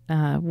it.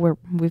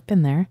 We've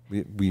been there. We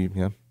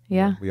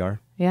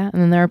are. Yeah,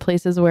 and then there are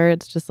places where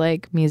it's just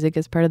music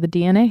is part of the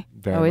DNA.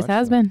 Very Always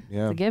has so. been.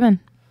 Yeah. It's a given.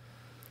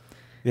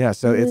 Yeah,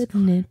 so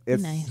Wouldn't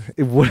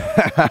it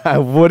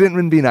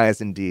wouldn't be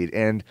nice indeed.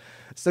 And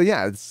so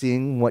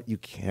seeing what you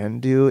can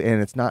do,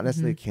 and it's not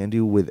necessarily can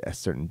do with a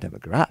certain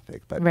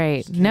demographic, but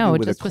right, no,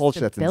 with just a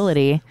culture with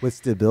stability. With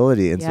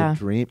stability, and so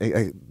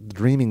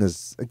dreaming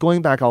is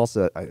going back.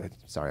 Also,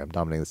 sorry, I'm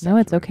dominating this. No,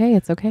 it's okay.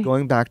 It's okay.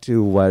 Going back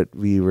to what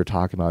we were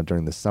talking about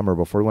during the summer,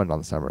 before we went on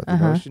the summer, the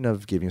notion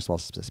of giving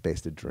yourself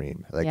space to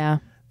dream.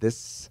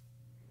 This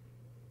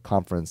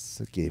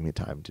conference gave me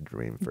time to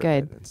dream for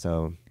a bit, and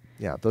so.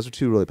 Yeah, those are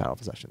two really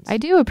powerful sessions. I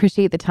do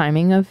appreciate the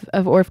timing of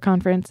ORF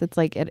Conference. It's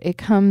it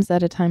comes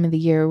at a time of the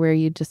year where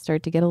you just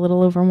start to get a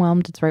little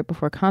overwhelmed. It's right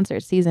before concert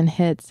season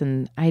hits,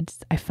 and I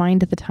find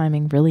the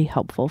timing really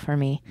helpful for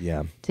me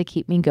to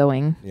keep me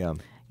going.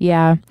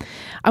 Yeah.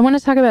 I want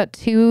to talk about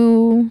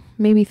 2,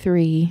 maybe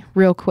 3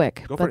 real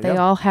quick, but they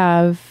all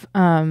have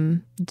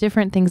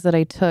different things that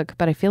I took,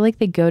 but I feel like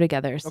they go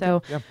together. Okay,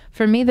 so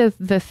for me,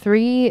 the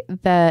 3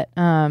 that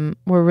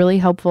were really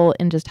helpful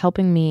in just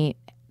helping me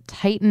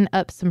tighten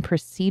up some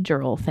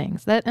procedural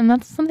things, and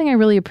that's something I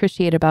really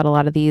appreciate about a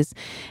lot of these,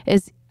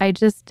 is I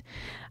just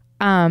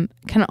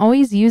can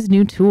always use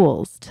new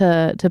tools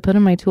to put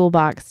in my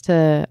toolbox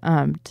to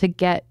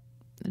get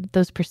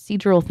those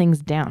procedural things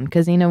down.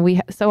 Because, we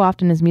so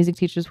often as music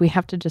teachers, we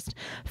have to just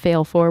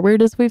fail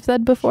forward, as we've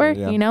said before,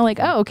 like,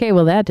 oh, okay,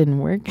 well, that didn't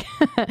work.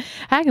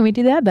 How can we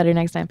do that better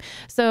next time?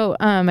 So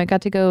I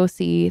got to go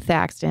see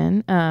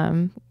Thaxton,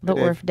 the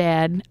Orff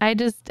dad. I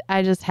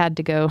just had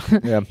to go.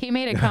 Yeah. He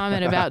made a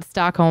comment about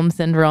Stockholm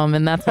Syndrome,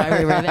 and that's why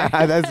we were there.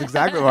 That's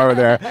exactly why we're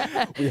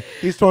there.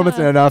 He's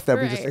tormented enough that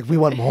we just like, we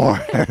want more.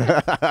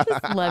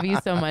 Just love you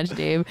so much,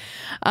 Dave.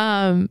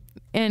 And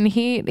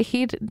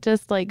he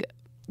just like,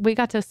 we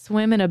got to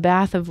swim in a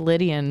bath of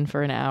Lydian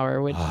for an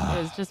hour, which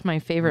was just my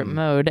favorite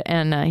mode.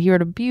 And he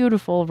wrote a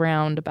beautiful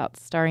round about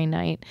Starry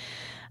Night.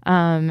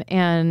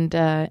 And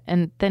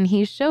then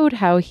he showed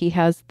how he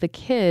has the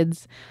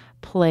kids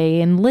play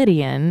in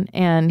Lydian,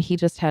 and he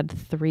just had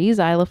 3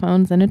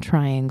 xylophones in a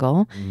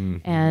triangle,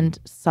 and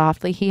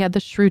softly he had the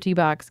Shruti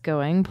box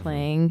going,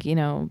 playing,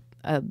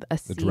 a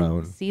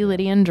C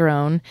Lydian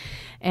drone,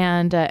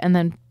 and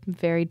then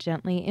very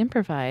gently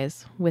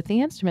improvise with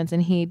the instruments.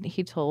 And he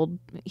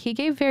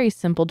gave very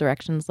simple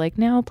directions, like,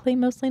 now play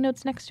mostly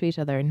notes next to each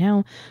other,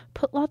 now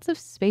put lots of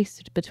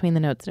space between the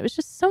notes. And it was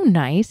just so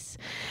nice.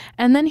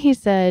 And then he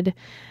said,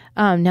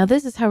 now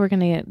this is how we're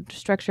going to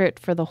structure it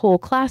for the whole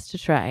class to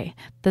try.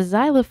 The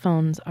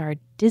xylophones are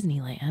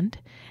Disneyland,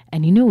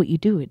 and you know what you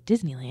do at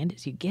Disneyland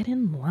is you get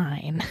in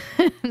line.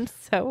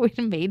 So we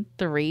made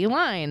 3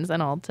 lines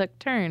and all took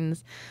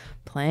turns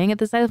playing at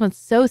the xylophone.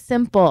 So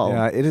simple.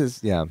 Yeah, it is.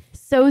 Yeah.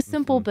 So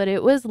simple, but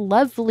it was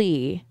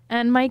lovely.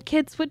 And my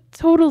kids would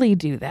totally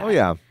do that. Oh,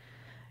 yeah.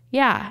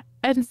 Yeah.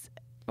 And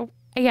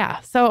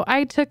so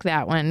I took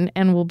that one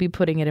and will be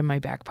putting it in my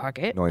back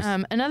pocket.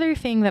 Nice. Another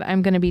thing that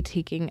I'm going to be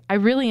taking, I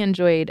really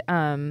enjoyed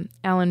Alan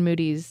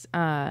Moody's,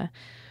 what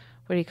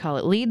do you call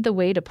it? Lead the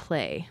way to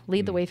play,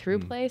 lead the way through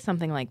play,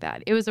 something like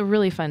that. It was a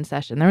really fun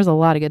session. There was a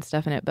lot of good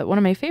stuff in it. But one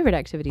of my favorite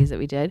activities that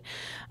we did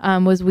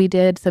was we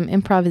did some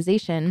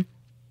improvisation,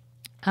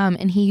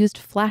 and he used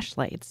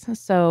flashlights.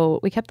 So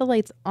we kept the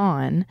lights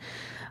on,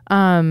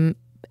 and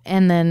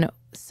then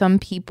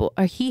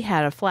he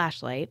had a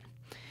flashlight.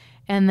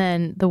 And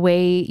then the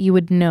way you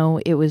would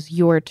know it was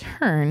your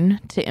turn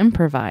to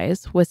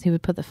improvise was he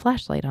would put the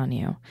flashlight on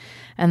you.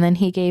 And then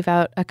he gave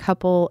out a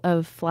couple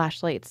of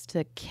flashlights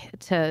to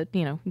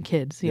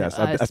kids. Yes,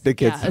 us big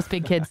kids. Yeah, us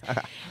big kids.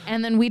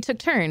 And then we took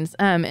turns.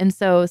 And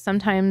so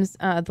sometimes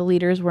the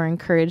leaders were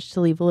encouraged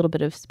to leave a little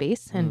bit of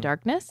space and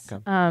darkness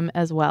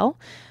as well.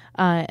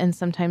 And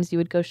sometimes you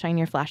would go shine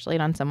your flashlight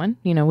on someone,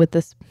 with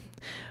this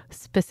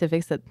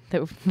specifics that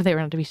they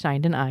were not to be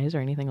shined in eyes or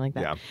anything like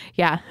that.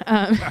 Yeah.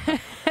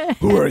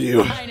 Who are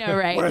you? I know,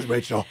 right? Where's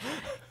Rachel?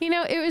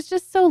 It was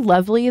just so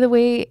lovely the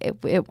way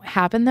it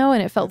happened, though,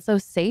 and it felt so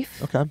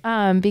safe.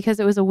 Okay. Because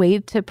it was a way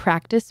to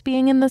practice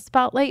being in the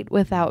spotlight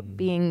without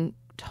being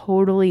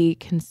totally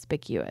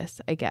conspicuous,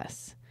 I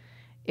guess.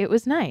 It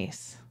was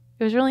nice.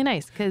 It was really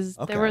nice because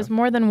there was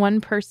more than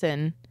one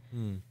person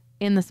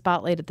in the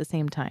spotlight at the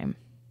same time.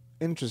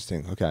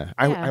 Interesting. Okay.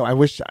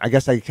 I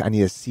guess I need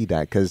to see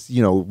that because,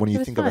 when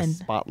you think of a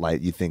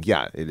spotlight, you think,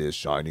 it is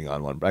shining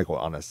on one, like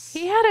on a...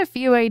 He had a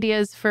few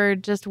ideas for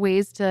just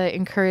ways to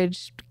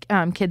encourage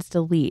kids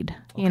to lead,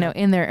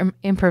 in their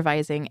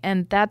improvising.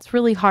 And that's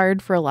really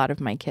hard for a lot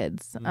of my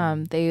kids.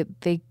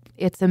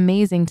 It's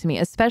amazing to me,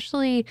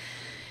 especially...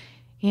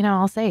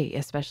 I'll say,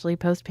 especially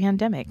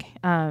post-pandemic.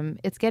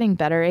 It's getting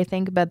better, I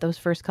think, but those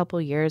first couple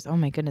of years, oh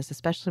my goodness,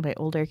 especially my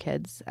older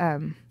kids,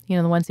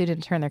 the ones who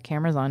didn't turn their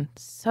cameras on,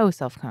 so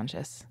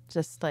self-conscious,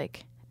 just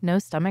like no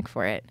stomach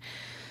for it.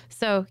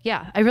 So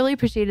yeah, I really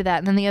appreciated that.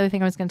 And then the other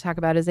thing I was going to talk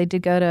about is I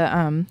did go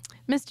to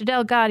Mr.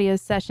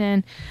 Delgadio's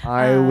session.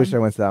 I wish I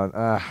went to that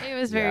one. It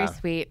was very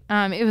sweet.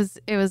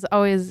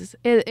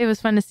 It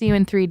was fun to see you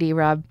in 3D,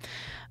 Rob.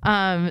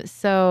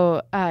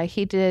 So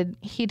he did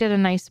a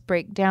nice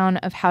breakdown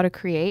of how to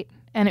create,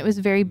 and it was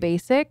very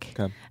basic.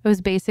 Okay. It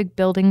was basic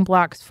building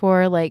blocks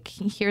for like,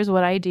 here's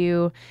what I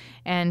do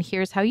and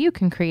here's how you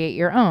can create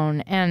your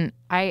own. And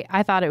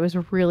I thought it was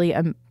really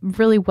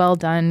well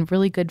done,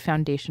 really good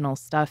foundational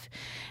stuff.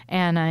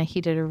 And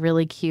he did a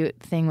really cute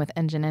thing with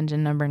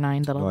engine number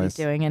 9 that I'll be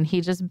doing. And he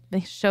just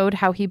showed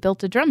how he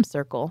built a drum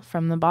circle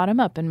from the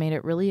bottom up and made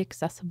it really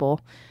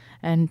accessible.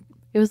 And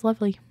it was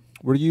lovely.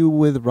 Were you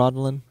with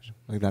Rodlin?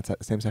 Like that's at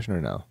the same session or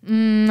no?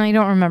 I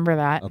don't remember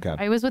that. Okay.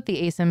 I was with the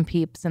ASIM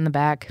peeps in the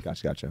back.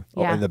 Gotcha.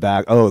 Yeah. Oh, in the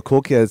back. Oh,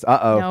 cool kids.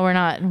 Uh-oh. No, we're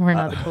not. We're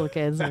not the cool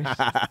kids.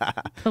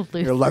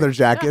 Your leather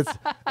jackets.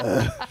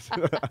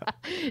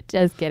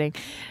 Just kidding.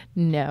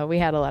 No, we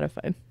had a lot of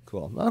fun.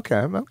 Cool.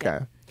 Okay.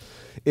 Yeah.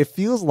 It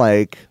feels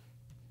like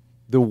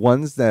the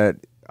ones that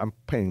I'm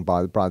painting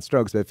broad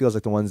strokes, but it feels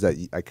like the ones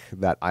that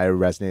that I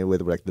resonated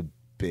with were like the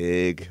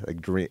big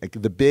dream,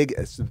 like the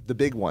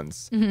big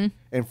ones. Mm-hmm.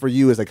 And for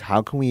you is like,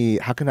 how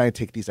can I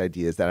take these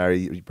ideas that I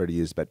already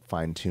use but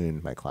fine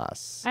tune my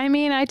class? I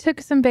mean, I took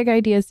some big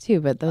ideas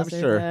too, but those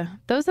are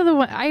the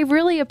ones I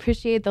really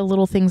appreciate, the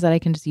little things that I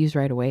can just use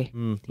right away.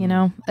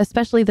 Mm-hmm.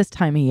 Especially this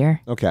time of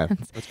year. Okay,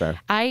 that's fair.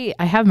 I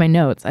have my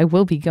notes. I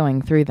will be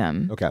going through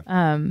them. Okay.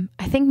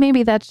 I think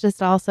maybe that's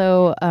just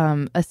also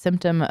a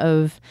symptom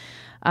of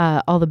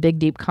all the big,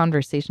 deep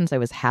conversations I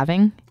was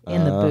having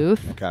in the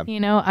booth. Okay. You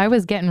know, I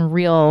was getting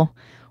real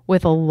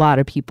with a lot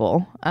of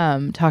people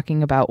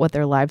talking about what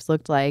their lives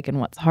looked like and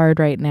what's hard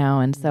right now.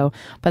 And so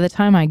by the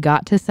time I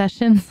got to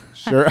sessions,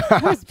 Sure. I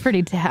was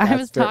pretty, I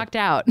was fair. talked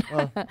out.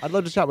 Well, I'd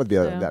love to chat with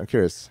you. So- I'm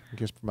curious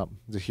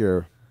to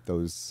hear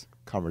those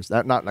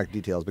conversations, not like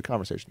details, but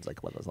conversations,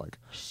 like what it was like.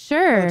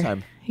 Sure. Another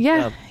time.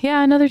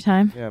 Yeah. Another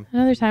time. Yeah.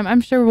 Another time.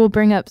 I'm sure we'll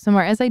bring up some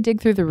more as I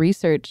dig through the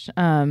research.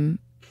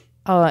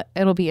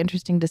 It'll be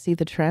interesting to see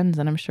the trends,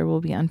 and I'm sure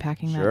we'll be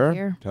unpacking that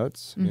here.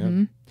 Totes.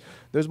 Mhm. Yeah.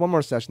 There's one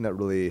more session that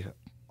really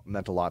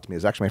meant a lot to me. It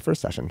was actually my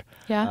first session.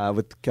 Yeah.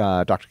 With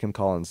Dr. Kim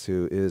Collins,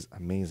 who is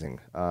amazing.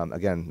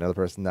 Again, another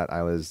person that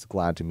I was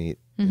glad to meet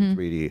in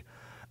 3D.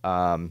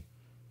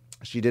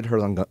 She did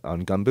hers on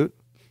Gumboot,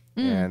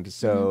 and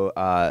so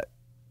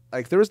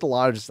like there was a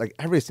lot of just like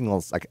every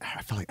single like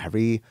I felt like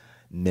every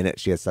minute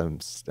she had some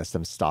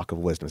stock of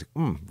wisdom. It's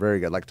like, very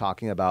good. Like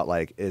talking about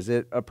like, is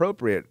it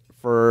appropriate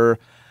for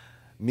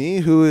me,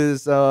 who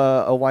is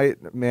a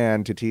white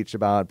man, to teach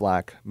about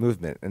Black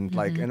movement? And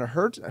like, and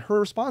her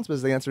response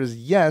was, the answer is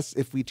yes,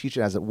 if we teach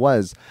it as it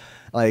was,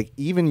 like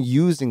even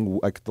using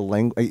like the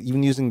language,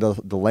 even using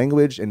the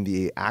language and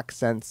the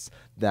accents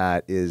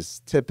that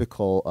is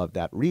typical of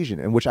that region,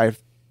 and which I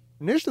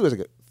initially was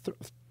like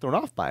thrown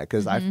off by,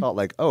 because I felt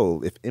like,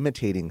 oh, if I'm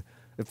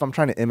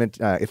trying to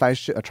imitate, if I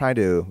try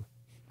to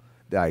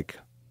like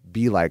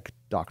be like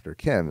Dr.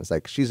 Kim, it's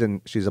like she's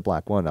a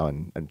Black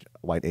woman and a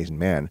white Asian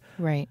man,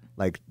 Right.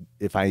 like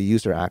if I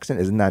used her accent,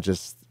 isn't that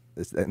just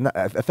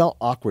I felt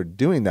awkward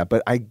doing that,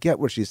 but I get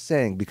what she's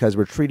saying, because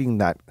we're treating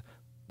that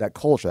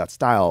culture, that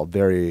style,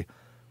 very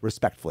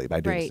respectfully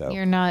by doing Right. so.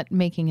 You're not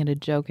making it a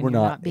joke, and We're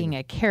you're not not being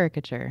a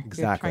caricature. You're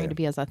Exactly. trying to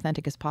be as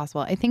authentic as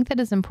possible. I think that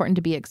it's important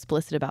to be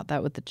explicit about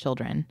that with the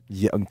children.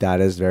 Yeah,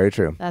 that is very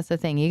true. That's the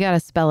thing. You got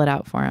to spell it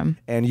out for them.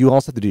 And you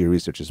also have to do your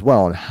research as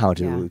well on how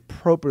to Yeah.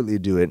 appropriately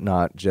do it,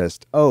 not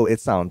just, oh, it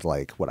sounds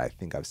like what I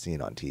think I've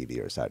seen on TV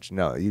or such.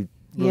 No, you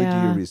really do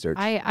your research.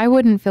 I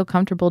wouldn't feel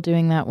comfortable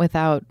doing that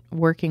without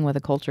working with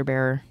a culture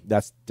bearer.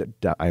 I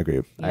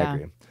agree. Yeah. I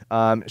agree.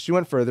 She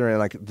went further, and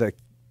like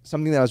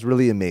something that was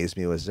really amazed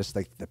me was just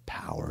like the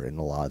power in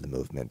a lot of the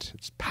movement.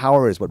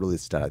 Power is what really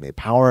stood out to me.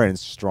 Power and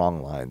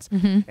strong lines.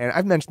 And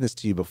I've mentioned this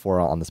to you before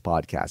on this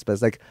podcast, but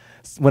it's like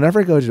whenever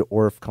I go to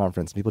ORF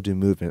conference, people do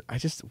movement, I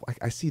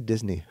see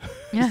Disney.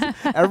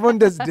 Everyone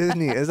does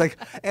Disney. It's like,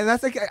 and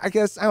that's like, I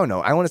guess, I don't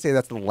know. I want to say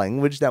that's the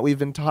language that we've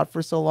been taught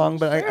for so long,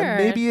 but Sure.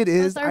 maybe it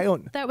is.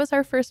 That was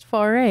our first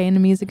foray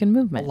into music and A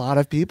movement. lot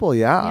of people,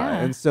 yeah.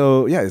 Yeah. And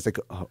so, yeah, it's like,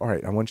 oh, all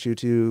right, I want you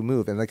to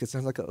move. And like, it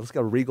sounds like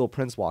a regal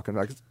prince walking.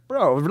 Like,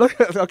 bro, look,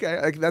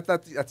 okay, like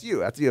that's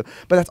you.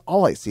 But that's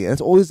all I see. And it's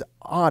always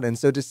odd. And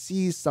so to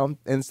see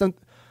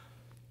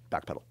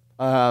backpedal.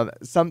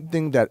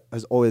 Something that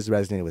has always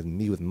resonated with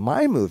me with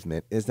my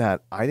movement is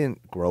that I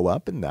didn't grow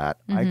up in that.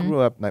 I grew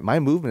up, my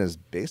movement is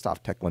based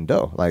off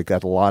Taekwondo. Like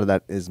a lot of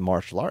that is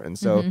martial art. And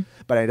so,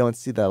 but I don't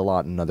see that a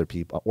lot in other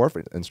people,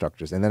 orphan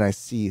instructors. And then I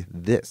see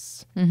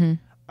this.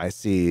 I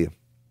see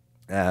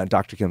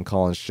Dr. Kim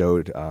Collins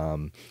showed a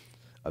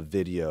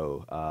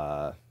video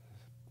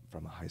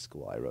from a high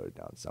school. I wrote it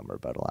down somewhere,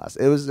 but alas.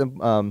 It was,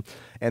 and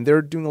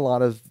they're doing a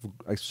lot of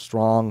like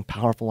strong,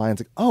 powerful lines.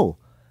 Like, oh,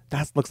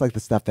 that looks like the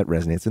stuff that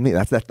resonates with me.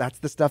 That's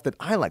the stuff that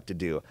I like to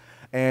do.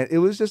 And it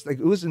was just like,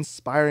 it was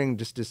inspiring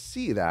just to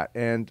see that.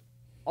 And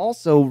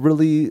also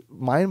really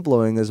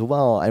mind-blowing as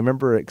well. I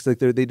remember, because like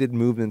they did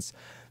movements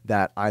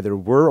that either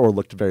were or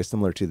looked very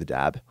similar to the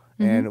dab.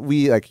 And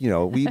we like,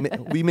 we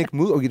make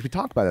moves, we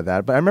talk about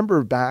that. But I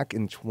remember back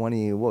in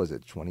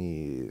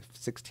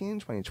 2016,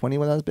 2020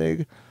 when that was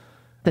big.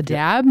 The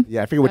dab?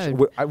 Yeah, I forget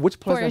which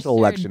presidential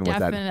election was that?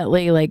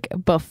 Definitely like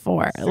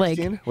before.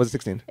 16? Was it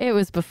 16? It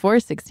was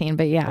before 16,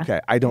 but yeah. Okay,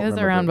 I don't remember.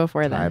 It was around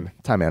before time,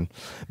 man.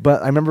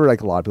 But I remember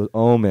like a lot of people,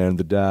 oh man,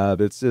 the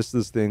dab, it's just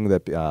this thing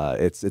that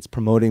it's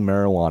promoting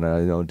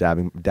marijuana, dab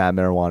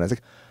marijuana. It's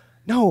like,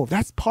 no,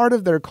 that's part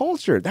of their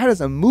culture. That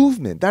is a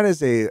movement. That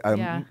is it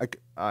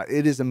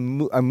is a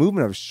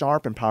movement of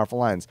sharp and powerful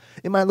lines.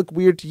 It might look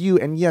weird to you,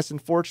 and yes,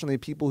 unfortunately,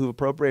 people who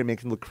appropriate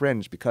make it look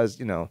cringe because,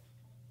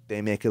 they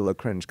make it look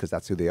cringe because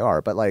that's who they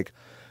are. But like,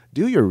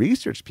 do your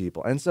research,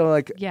 people. And so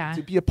like,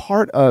 to be a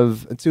part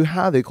of, to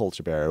have a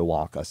culture bearer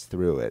walk us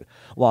through it,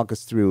 walk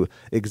us through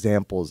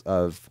examples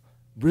of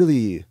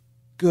really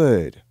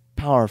good,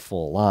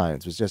 powerful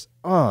lines was just,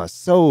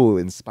 so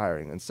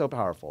inspiring and so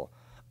powerful.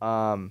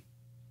 Then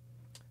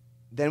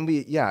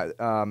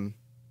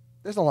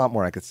there's a lot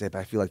more I could say, but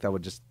I feel like that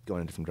would just go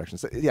in a different direction.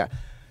 So yeah.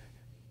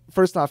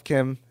 First off,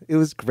 Kim, it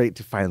was great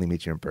to finally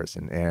meet you in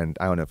person. And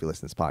I don't know if you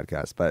listen to this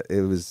podcast, but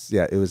it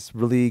was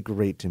really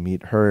great to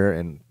meet her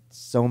and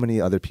so many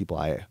other people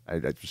I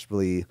just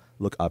really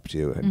look up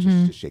to and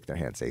just to shake their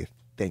hand, say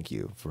thank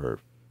you for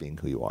being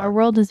who you are. Our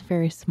world is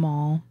very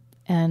small,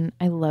 and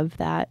I love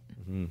that.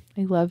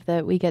 I love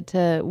that we get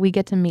to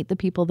meet the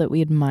people that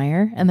we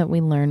admire and that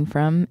we learn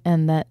from,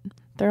 and that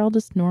they're all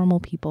just normal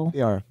people. They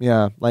are,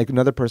 yeah. Like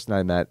another person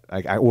I met,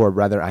 I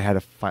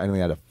finally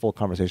had a full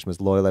conversation with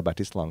Loyola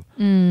Batislang.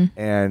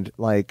 And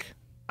like,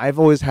 I've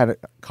always had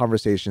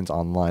conversations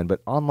online,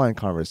 but online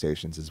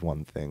conversations is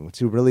one thing.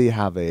 To really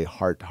have a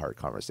heart-to-heart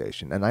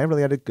conversation, and I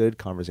really had a good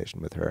conversation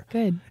with her.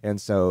 Good.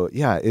 And so,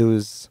 yeah, it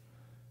was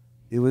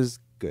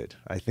good.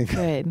 I think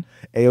Good.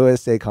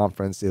 AOSA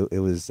conference, it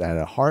was at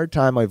a hard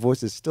time. My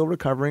voice is still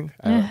recovering.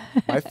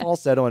 My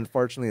falsetto,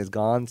 unfortunately, is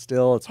gone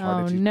still. It's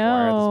hard to choose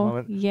choir at this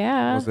moment.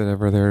 Yeah. Was it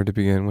ever there to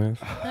begin with?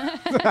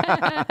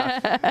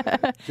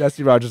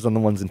 Jesse Rogers on the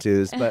ones and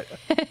twos, but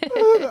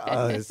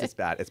it's just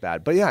bad. It's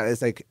bad. But yeah,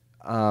 it's like,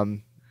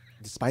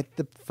 despite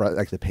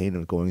the pain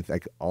of going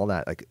like all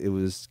that, like it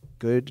was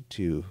good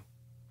to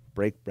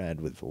break bread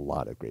with a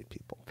lot of great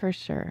people. For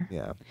sure.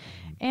 Yeah.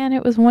 And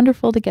it was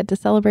wonderful to get to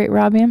celebrate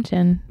Rob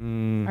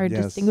Ampton, our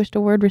yes. Distinguished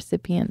Award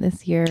recipient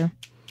this year.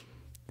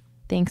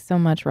 Thanks so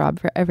much, Rob,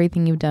 for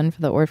everything you've done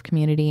for the ORF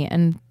community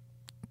and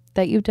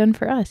that you've done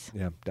for us.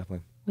 Yeah,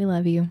 definitely. We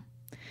love you.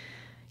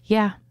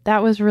 Yeah,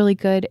 that was really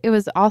good. It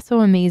was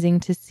also amazing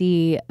to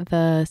see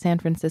the San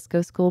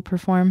Francisco school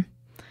perform.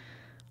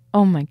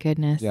 Oh my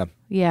goodness. Yeah.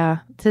 Yeah.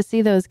 To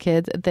see those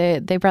kids,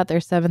 they brought their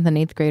 7th and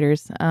 8th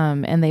graders,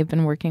 and they've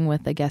been working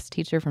with a guest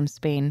teacher from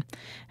Spain,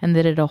 and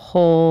they did a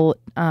whole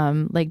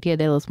like Dia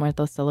de los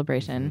Muertos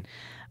celebration.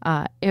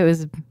 It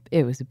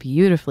was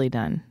beautifully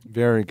done.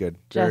 Very good.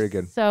 Very Just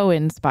good. So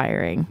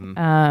inspiring.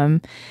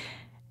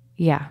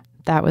 Yeah,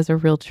 that was a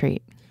real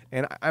treat.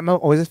 And I'm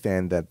always a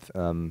fan that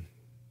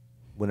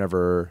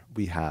whenever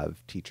we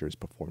have teachers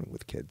performing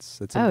with kids,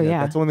 that's Oh, yeah.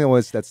 that's one thing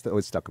that's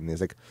always stuck with me.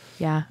 It's like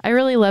Yeah, I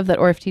really love that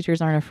ORF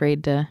teachers aren't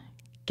afraid to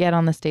get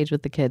on the stage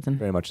with the kids and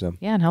very much so.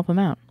 yeah, and help them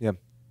out. Yeah,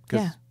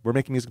 because Yeah. we're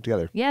making music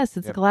together. Yes,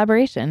 it's a Yep.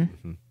 collaboration.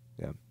 Mhm.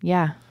 Yeah,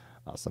 Yeah.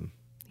 awesome.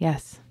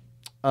 Yes.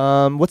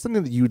 What's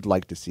something that you'd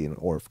like to see in an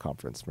ORF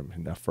conference from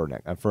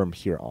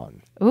here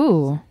on?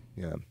 Ooh,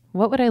 Yeah.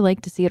 what would I like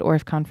to see at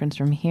ORF conference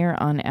from here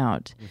on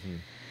out?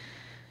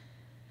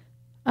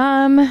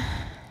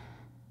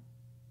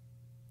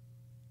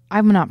 I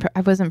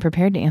wasn't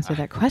prepared to answer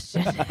that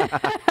question.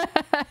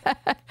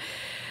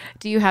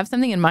 Do you have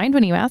something in mind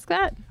when you ask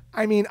that?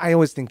 I mean, I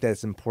always think that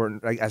it's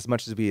important. Like, as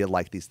much as we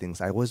like these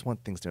things, I always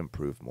want things to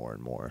improve more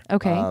and more.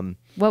 Okay.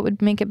 What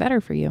would make it better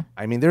for you?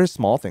 I mean, there are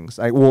small things.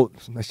 I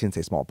shouldn't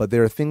say small, but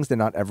there are things that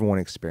not everyone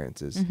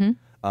experiences.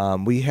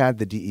 We had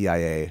the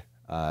DEIA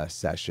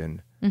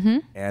session,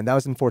 and that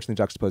was unfortunately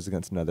juxtaposed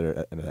against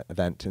another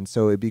event, and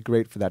so it'd be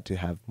great for that to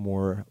have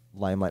more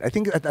limelight. I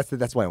think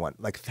that's what I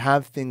want. Like,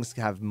 have things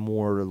have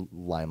more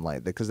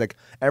limelight, because like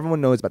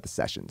everyone knows about the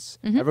sessions.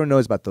 Everyone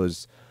knows about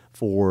those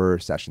 4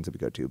 sessions that we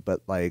go to,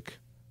 but like,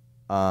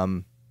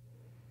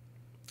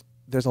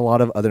 there's a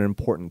lot of other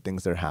important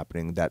things that are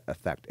happening that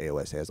affect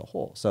AOSA as a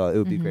whole. So it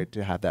would be great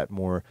to have that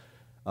more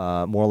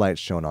light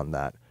shown on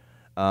that.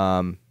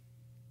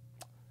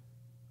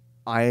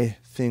 I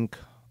think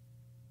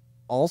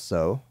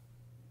also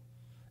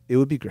it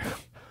would be great.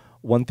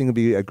 One thing would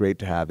be great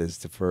to have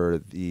is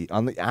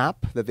on the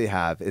app that they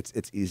have,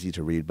 it's easy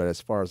to read, but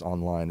as far as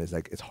online, is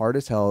like it's hard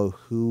as hell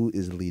who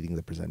is leading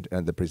the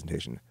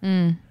presentation.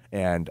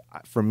 And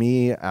for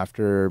me,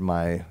 after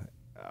my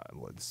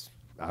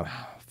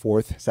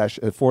fourth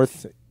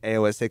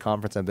AOSA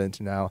conference I've been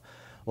to now,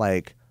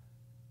 like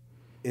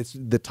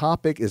the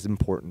topic is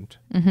important,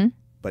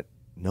 but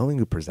knowing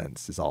who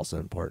presents is also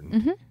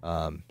important.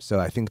 So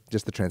I think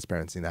just the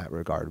transparency in that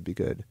regard would be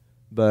good.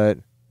 But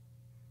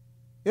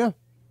yeah,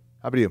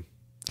 how about you?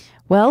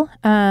 Well,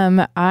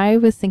 I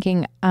was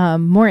thinking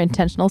more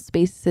intentional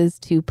spaces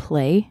to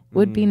play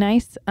would be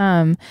nice.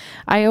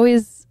 I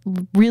always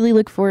really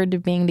look forward to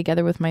being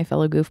together with my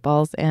fellow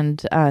goofballs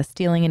and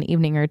stealing an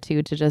evening or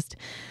two to just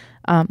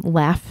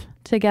laugh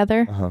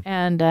together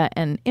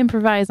and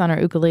improvise on our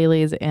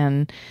ukuleles.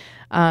 And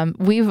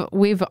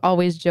we've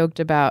always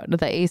joked about, the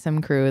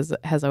ASM crew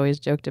has always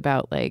joked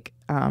about like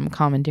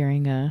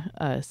commandeering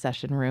a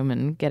session room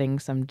and getting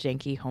some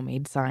janky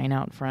homemade sign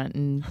out front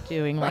and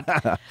doing like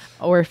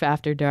ORF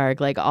After Dark,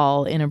 like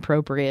all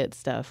inappropriate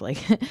stuff like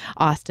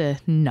Asta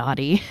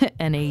Naughty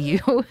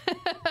NAU.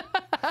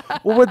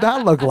 What would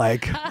that look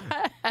like?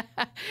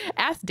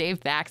 Ask Dave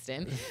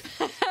Thaxton.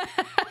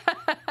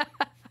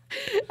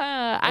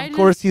 Of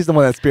course, he's the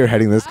one that's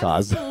spearheading this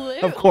cause.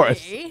 Of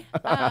course.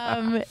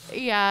 The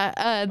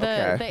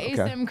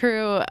ASM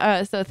crew.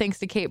 So thanks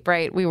to Kate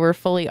Bright, we were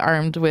fully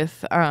armed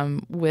with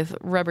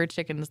rubber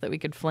chickens that we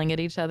could fling at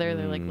each other.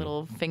 They're like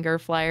little finger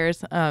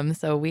flyers.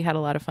 So we had a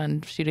lot of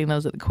fun shooting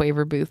those at the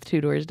Quaver booth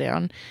 2 doors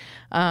down.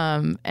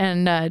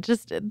 And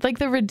just like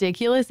the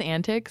ridiculous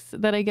antics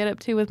that I get up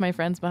to with my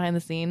friends behind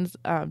the scenes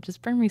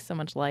just bring me so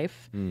much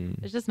life.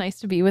 It's just nice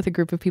to be with a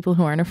group of people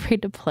who aren't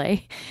afraid to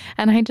play.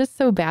 And I just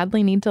so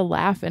badly need to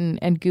laugh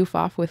and goof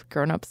off with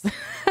grownups.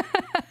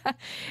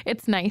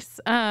 It's nice.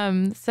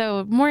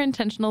 So more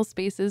intentional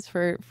spaces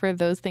for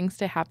those things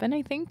to happen,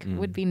 I think,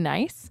 would be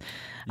nice.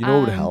 You know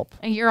what would help?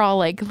 And you're all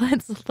like,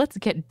 let's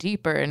get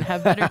deeper and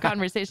have better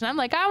conversation. I'm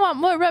like, I want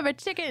more rubber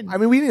chicken. I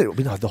mean, we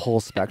know the whole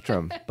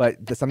spectrum, but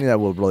something that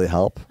will really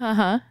help.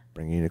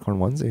 Bring a unicorn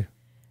onesie.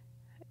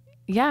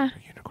 Yeah.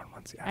 Bring a unicorn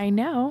onesie. I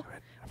know.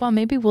 Well,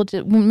 maybe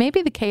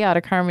maybe the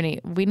Chaotic Harmony,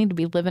 we need to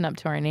be living up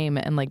to our name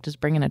and like just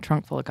bring in a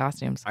trunk full of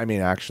costumes. I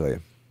mean, actually,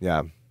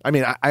 yeah. I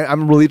mean,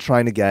 I'm really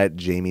trying to get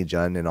Jamie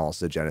Junn and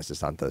also Genesis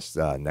Santos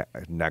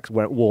next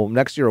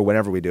year or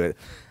whenever we do it,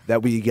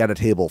 that we get a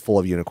table full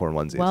of unicorn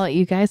onesies. Well,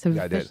 you guys have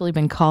officially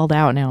been called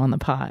out now on the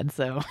pod,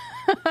 so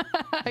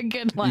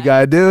good luck. You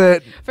gotta do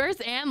it.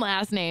 First and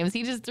last names.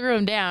 He just threw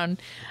them down.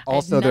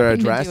 Also, their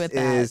address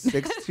is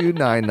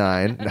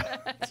 6299.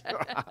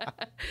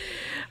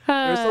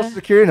 Their social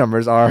security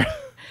numbers are.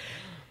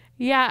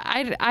 Yeah,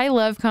 I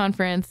love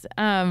conference,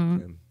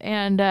 and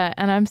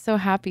I'm so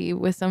happy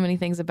with so many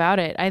things about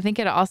it. I think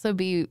it'd also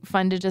be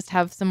fun to just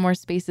have some more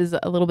spaces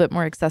a little bit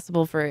more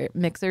accessible for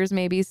mixers,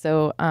 maybe.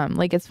 So,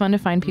 like it's fun to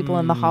find people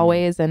in the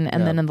hallways and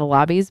then in the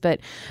lobbies, but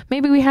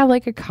maybe we have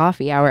like a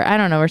coffee hour, I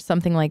don't know, or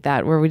something like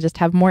that, where we just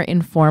have more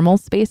informal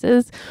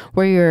spaces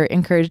where you're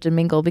encouraged to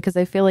mingle. Because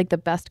I feel like the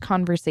best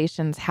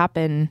conversations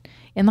happen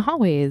in the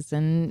hallways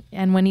and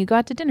when you go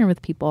out to dinner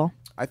with people.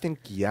 I think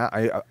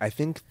I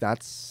think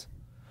that's.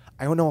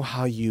 I don't know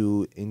how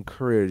you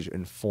encourage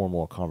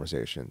informal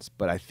conversations,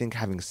 but I think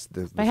having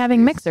by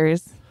having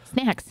mixers,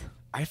 snacks.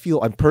 I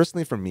feel,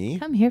 personally for me,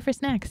 come here for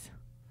snacks.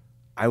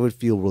 I would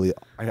feel really,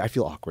 I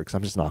feel awkward because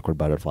I'm just an awkward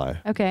butterfly.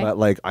 Okay. But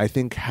like, I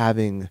think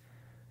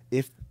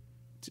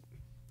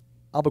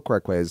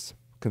Albuquerque's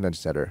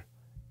convention center,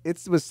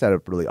 it was set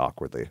up really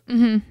awkwardly.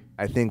 Mm-hmm.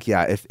 I think,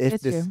 if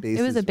it's this true. space,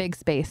 it was a big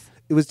space.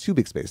 It was 2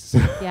 big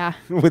spaces. Yeah.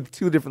 With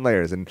 2 different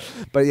layers.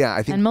 But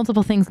I think. And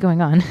multiple things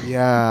going on.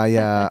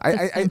 Yeah.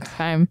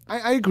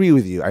 I agree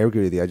with you. I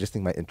just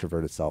think my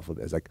introverted self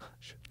is like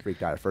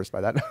freaked out at first by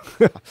that.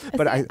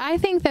 But I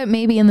think that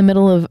maybe in the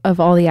middle of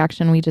all the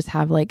action, we just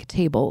have like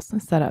tables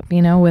set up,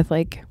 with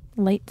like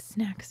light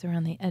snacks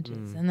around the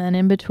edges. And then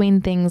in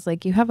between things,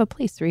 like you have a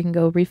place where you can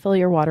go refill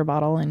your water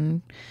bottle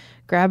and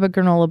grab a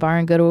granola bar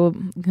and go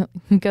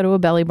to a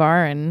belly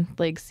bar and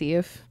like see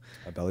if.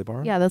 A belly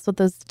bar? Yeah, that's what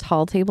those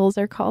tall tables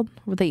are called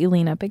that you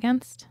lean up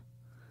against.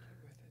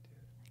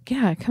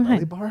 Yeah, come on.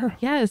 Belly bar?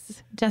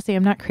 Yes. Jesse,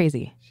 I'm not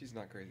crazy. She's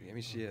not crazy. I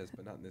mean, she is,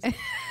 but not in this.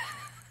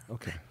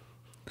 Okay.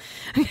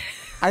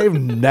 I've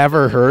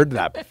never heard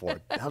that before.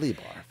 Belly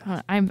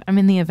bar. I'm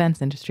in the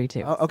events industry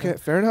too. Oh, okay,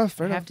 fair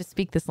enough. I have to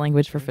speak this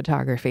language for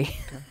photography.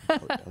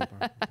 Okay.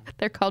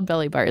 They're called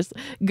belly bars.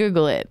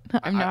 Google it.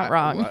 I'm not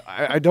wrong.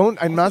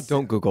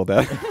 Don't Google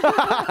that.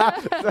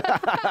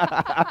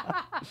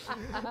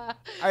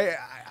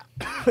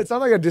 It's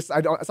not like it's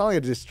not like I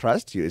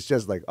distrust you. It's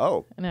just like,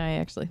 oh. No, I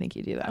actually think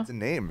you do though. That's a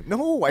name.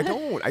 No, I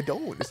don't.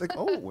 It's like,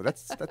 oh,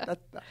 that.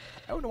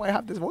 I don't know why I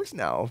have this voice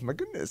now. My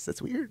goodness,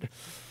 that's weird.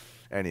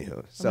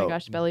 Anywho, so. Oh my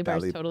gosh, belly bar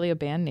is totally a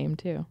band name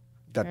too.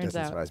 That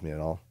doesn't surprise me at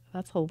all.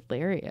 That's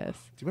hilarious.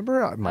 Do you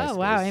remember my? Oh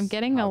wow, I'm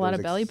getting a lot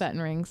of belly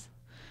button rings.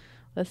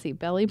 Let's see,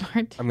 belly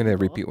bar. I'm gonna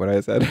repeat what I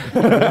said.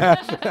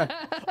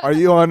 Are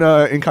you on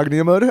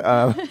incognito mode?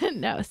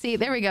 No. See,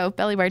 there we go.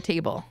 Belly bar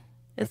table.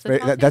 It's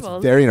that's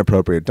very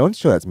inappropriate. Don't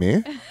show that to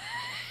me.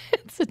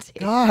 It's a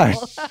table.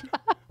 Gosh.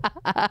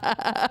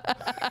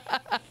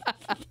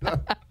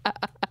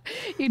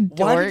 You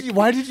dork.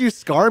 Why did you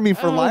scar me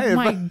for life? Oh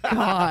my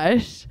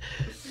gosh.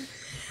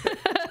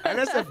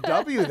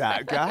 NSFW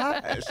that,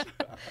 gosh.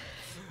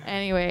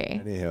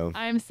 Anyway, Anywho.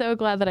 I'm so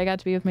glad that I got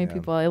to be with my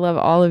people. I love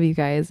all of you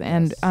guys.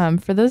 And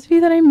for those of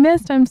you that I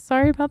missed, I'm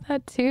sorry about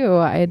that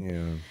too.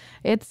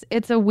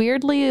 It's a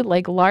weirdly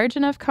like large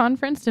enough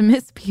conference to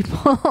miss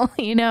people,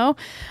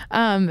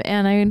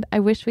 and I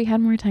wish we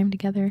had more time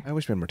together. I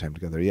wish we had more time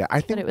together. Yeah,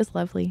 I think it was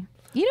lovely.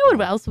 You know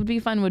what else would be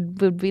fun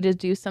would be to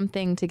do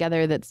something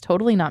together that's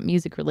totally not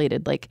music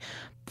related, like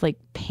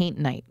paint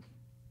night.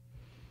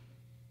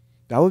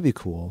 That would be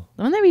cool.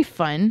 Wouldn't that be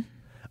fun?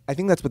 I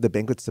think that's what the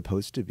banquet's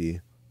supposed to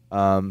be.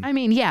 I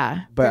mean,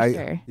 yeah, but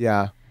sure.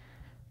 Yeah.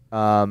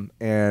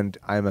 And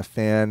I'm a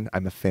fan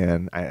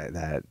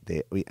that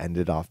we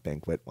ended off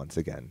banquet once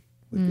again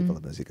with Viva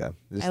La Musica.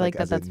 I like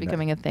that that's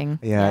becoming a thing.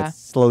 Yeah, it's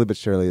slowly but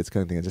surely it's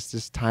kind of thing.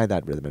 Just tie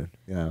that rhythm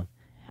in,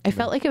 I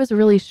felt like it was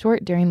really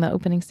short during the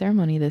opening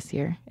ceremony this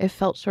year. It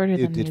felt shorter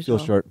than usual. It did feel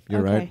short.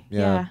 You're right.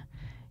 Yeah.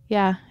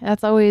 Yeah.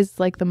 That's always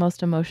like the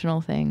most emotional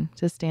thing,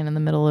 to stand in the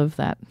middle of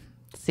that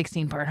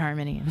 16-part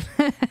harmony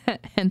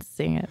and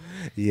sing it.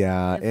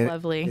 Yeah. It's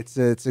lovely.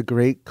 It's a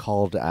great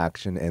call to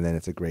action, and then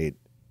it's a great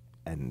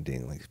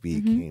ending. Like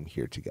we came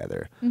here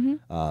together.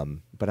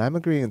 But I'm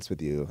agreeing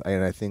with you.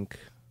 And I think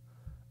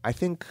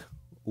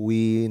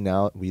we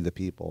the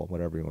people,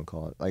 whatever you want to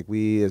call it, like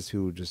we as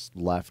who just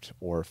left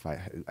or fight,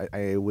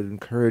 I would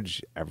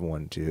encourage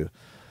everyone to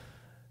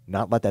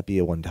not let that be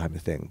a one-time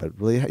thing, but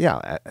really,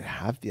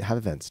 have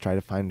events. Try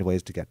to find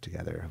ways to get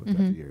together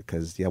every year,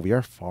 because we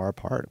are far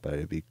apart,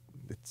 but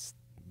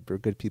we're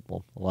good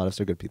people. A lot of us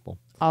are good people.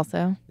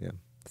 Also,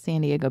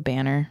 San Diego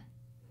banner.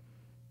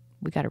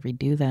 We got to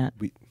redo that.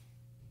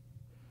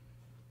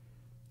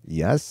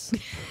 Yes.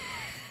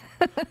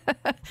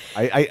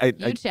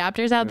 You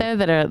chapters out there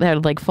that are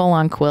like full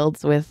on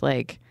quilts with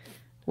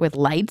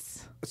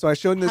lights. So I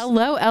showed this.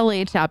 Hello,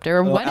 LA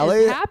chapter. What is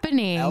LA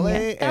happening?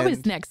 That was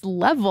and- next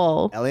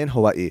level. LA and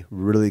Hawaii,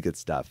 really good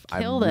stuff.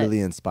 Killed I'm it. really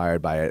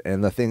inspired by it.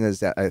 And the thing is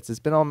that it's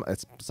been on.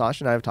 It's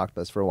Sasha and I have talked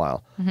about this for a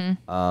while.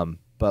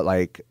 But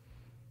like,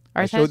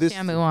 Ours showed has this-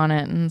 shamu on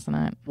it, and it's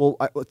not. well,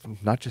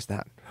 not just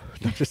that,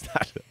 not just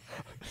that.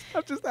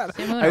 Not just that.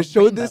 Shamu and I a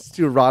showed rainbow. this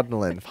to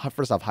Rodnelyn.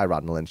 First off, hi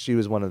Rodnelyn. She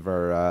was one of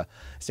our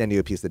San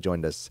Diego peeps that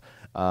joined us.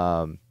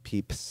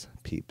 Peeps.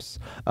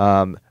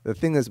 The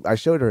thing is, I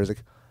showed her. I was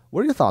like,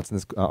 "What are your thoughts on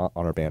this on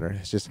our banner?"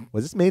 It's just,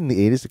 was this made in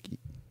the '80s? Like,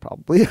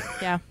 probably.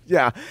 Yeah.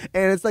 Yeah.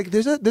 And it's like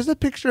there's a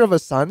picture of a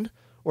sun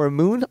or a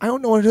moon. I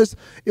don't know what it is.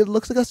 It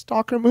looks like a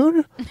stalker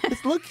moon.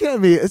 It's looking at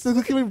me. It's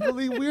looking at me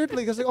really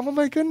weirdly. I was like, oh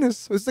my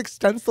goodness. It's like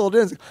stenciled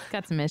in.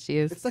 Got some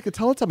issues. It's like a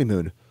Teletubby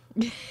moon.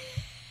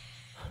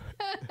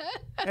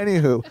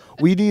 Anywho,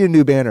 we need a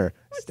new banner.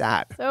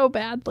 Stat. So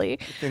badly.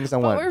 Things I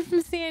But want. we're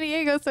from San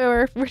Diego,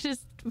 so we're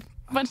just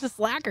a bunch of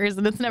slackers,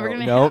 and it's never going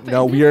to happen.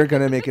 No, we are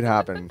gonna make it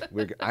happen.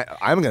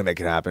 I'm gonna make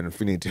it happen if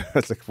we need to.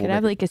 It's like, Could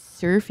have like a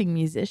surfing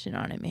musician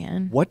on it,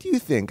 man. what do you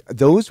think?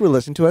 Those who are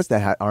listening to us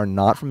that are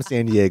not from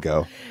San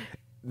Diego,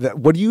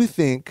 what do you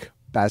think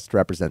best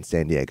represents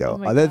San Diego,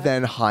 my other God.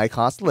 than high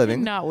cost of living,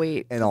 Cannot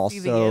wait. and to see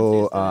the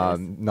also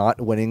answers to not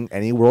winning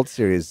any World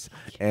Series,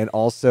 and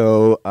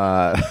also,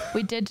 this.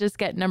 We did just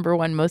get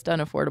 #1 most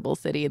unaffordable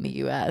city in the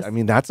U.S. I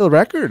mean, that's a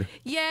record.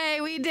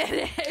 Yay, we did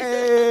it.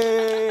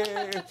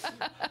 Hey.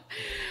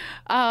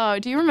 Oh,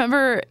 do you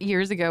remember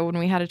years ago when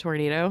we had a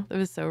tornado? It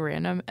was so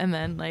random. And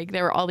then like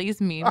there were all these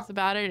memes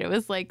about it. It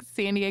was like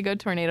San Diego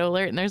tornado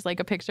alert. And there's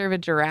like a picture of a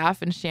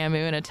giraffe and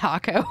Shamu and a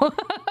taco.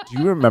 Do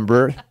you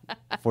remember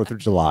 4th of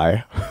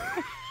July?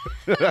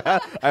 I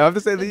have to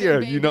say the year.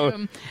 You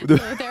know, So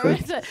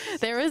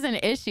there was an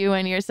issue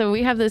one year. So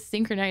we have this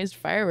synchronized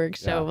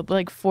fireworks show with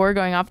like 4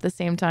 going off at the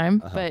same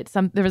time. But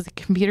there was a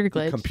computer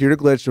glitch. computer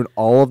glitch when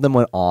all of them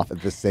went off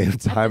at the same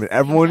time, and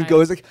everyone time.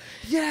 goes like,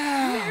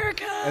 "Yeah!"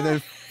 America! And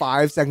then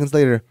 5 seconds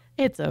later,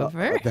 It's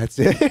over. that's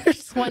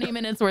it. 20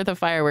 minutes worth of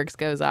fireworks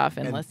goes off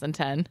in less than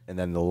 10. And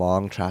then the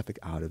long traffic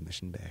out of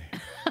Mission Bay.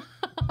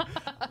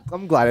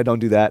 I'm glad I don't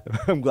do that.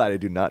 I'm glad I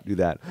do not do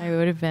that. That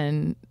would have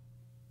been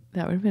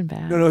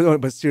bad. No.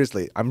 But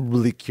seriously, I'm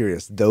really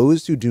curious.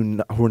 Those who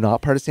who are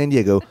not part of San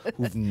Diego,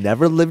 who've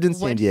never lived in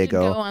San What should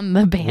Diego, go on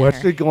the banner? what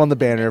should go on the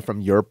banner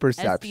from your As the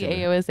perception?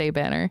 AOSA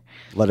banner.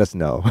 Let us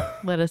know.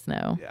 Let us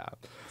know. Yeah.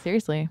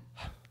 Seriously.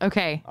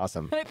 Okay.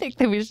 Awesome. I think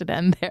that we should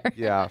end there.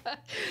 Yeah.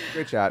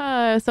 Great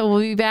chat. So we'll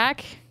be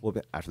back We'll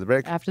be after the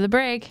break. after the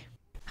break.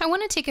 I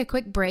want to take a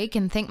quick break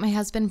and thank my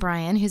husband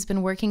Bryan, who's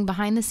been working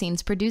behind the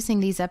scenes producing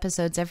these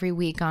episodes every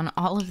week on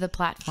all of the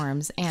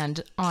platforms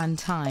and on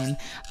time.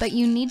 But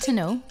you need to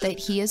know that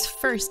he is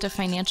first a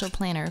financial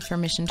planner for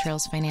Mission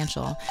Trails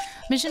Financial.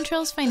 Mission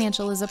Trails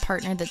Financial is a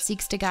partner that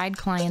seeks to guide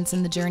clients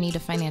in the journey to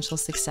financial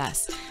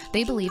success.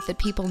 They believe that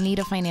people need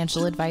a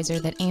financial advisor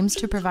that aims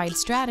to provide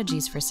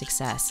strategies for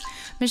success.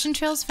 Mission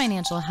Trails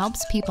Financial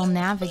helps people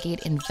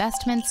navigate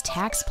investments,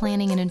 tax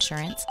planning, and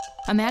insurance.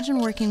 Imagine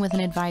working with an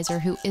advisor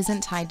who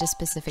isn't tied to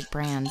specific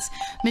brands.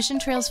 Mission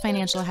Trails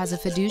Financial has a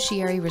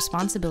fiduciary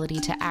responsibility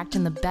to act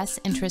in the best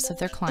interests of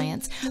their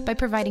clients by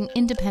providing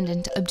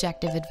independent,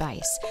 objective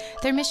advice.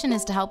 Their mission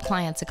is to help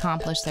clients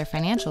accomplish their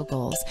financial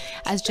goals.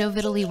 As Joe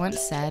Vitale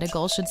once said, a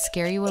goal should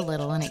scare you a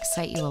little and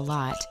excite you a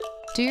lot.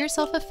 Do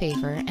yourself a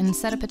favor and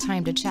set up a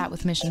time to chat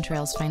with Mission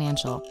Trails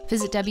Financial.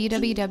 Visit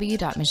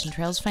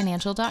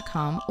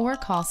www.missiontrailsfinancial.com or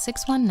call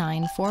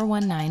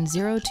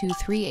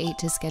 619-419-0238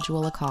 to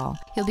schedule a call.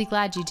 You'll be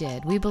glad you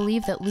did. We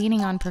believe that leaning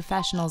on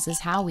professionals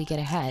is how we get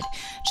ahead.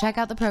 Check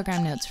out the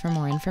program notes for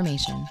more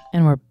information.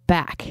 And we're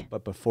back.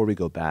 But before we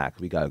go back,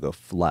 we gotta go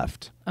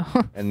left.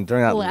 And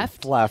during that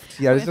Fleft?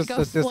 yeah, We just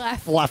have to go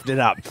fluffed it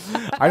up.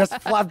 I just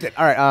fluffed it.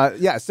 All right,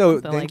 yeah. So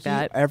Something thank like you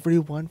that.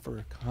 everyone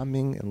for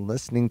coming and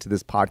listening to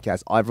this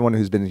podcast. Everyone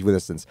who's been with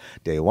us since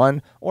day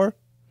one or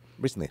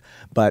recently.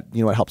 But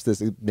you know what helps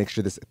this make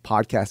sure this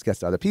podcast gets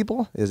to other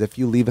people is if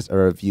you leave us a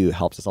review,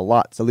 helps us a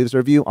lot. So leave us a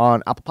review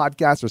on Apple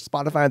Podcasts or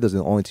Spotify. Those are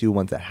the only 2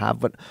 ones that have.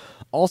 But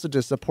also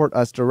to support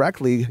us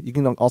directly, you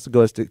can also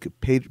go to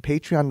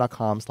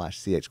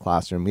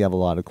patreon.com/chclassroom. We have a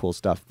lot of cool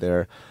stuff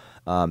there.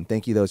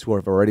 Thank you those who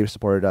have already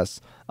supported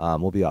us.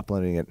 We'll be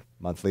uploading it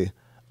monthly.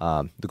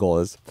 The goal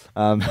is.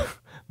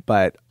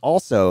 But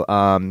also,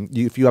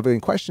 if you have any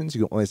questions,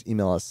 you can always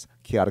email us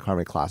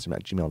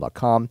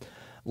chaoticharmonyclassroom@gmail.com.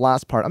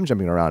 Last part, I'm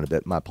jumping around a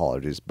bit. My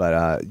apologies.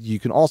 But you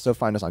can also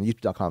find us on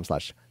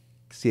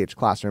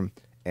youtube.com/chclassroom.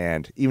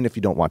 And even if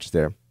you don't watch us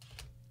there,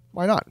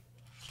 why not?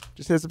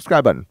 Just hit the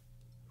subscribe button.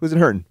 Who's it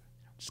hurting?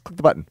 Just click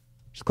the button.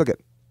 Just click it.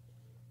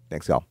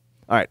 Thanks, y'all.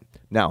 All right.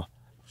 Now,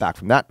 back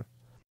from that.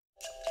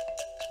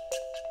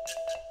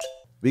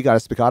 We got a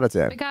Spiccato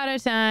today.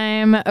 Spiccato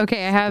time.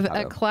 Okay, I have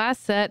a class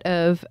set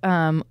of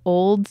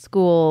old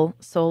school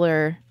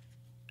solar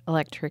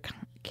electric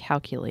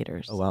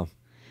calculators. Oh, wow.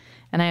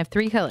 And I have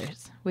 3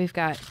 colors. We've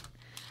got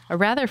a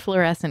rather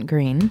fluorescent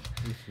green,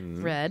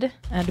 red,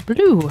 and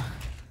blue.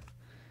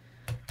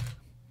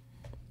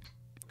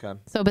 Okay.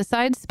 So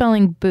besides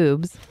spelling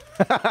boobs,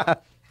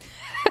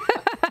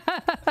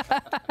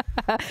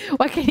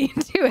 What can you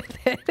do with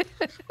it?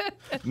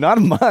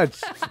 Not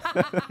much.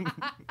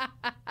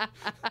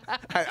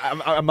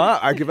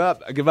 I give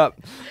up.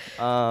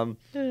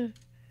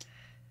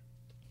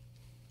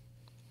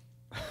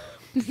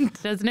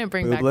 Doesn't it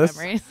bring back Boobless?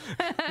 memories?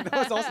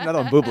 No, it's also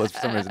another one, boobless, for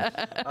some reason.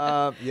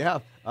 Yeah.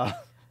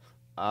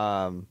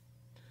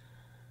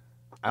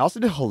 I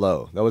also did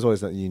hello. That was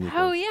always a unique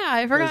Oh one. yeah,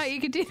 I forgot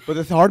you could do. But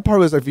the hard part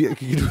was if you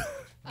could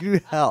do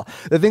hell.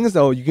 The thing is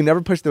though, you can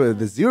never push the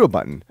 0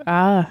 button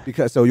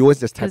because so you always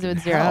just type 'Cause it in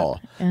would zero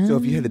hell. out. So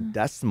if you hit the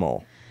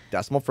decimal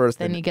first,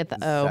 Then you get the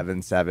O.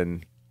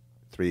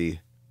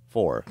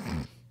 7734.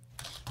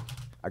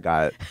 I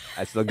got it.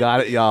 I still got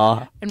it,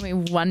 y'all. And we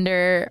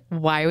wonder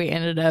why we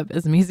ended up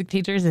as music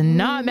teachers and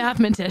not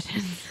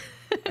mathematicians.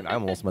 And I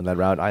almost went that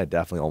route. I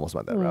definitely almost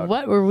went that route.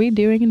 What were we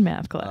doing in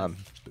math class?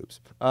 Oops.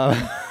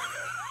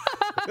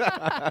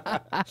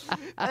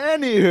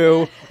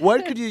 Anywho,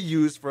 what could you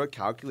use for a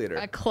calculator?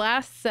 A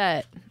class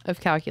set of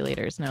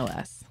calculators, no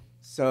less.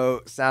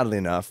 So, sadly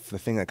enough, the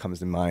thing that comes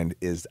to mind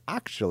is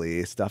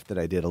actually stuff that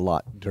I did a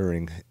lot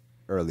during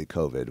early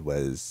COVID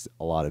was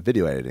a lot of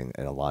video editing,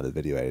 and a lot of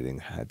video editing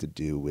had to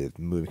do with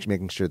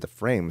making sure the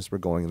frames were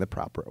going in the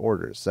proper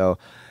order. So,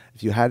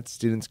 if you had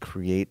students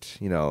create,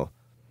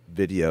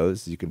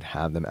 videos, you could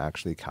have them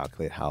actually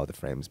calculate how the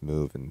frames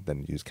move and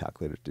then use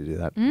calculator to do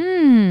that.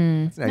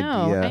 That's an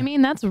idea. I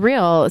mean, that's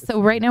real.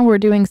 So right now we're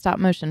doing stop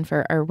motion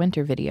for our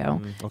winter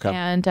video. Okay.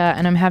 And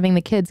I'm having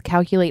the kids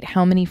calculate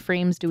how many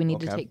frames do we need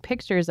to take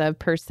pictures of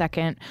per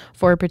second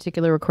for a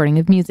particular recording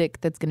of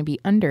music that's going to be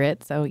under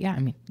it. So yeah, I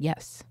mean,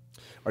 yes.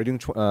 Are you doing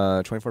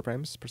 24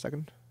 frames per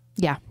second?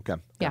 Yeah. Okay.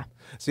 Yeah.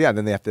 So yeah,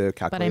 then they have to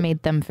calculate. But I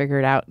made them figure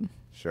it out.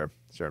 Sure.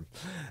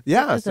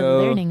 Yeah. It was a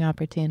learning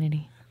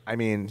opportunity. I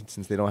mean,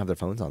 since they don't have their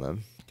phones on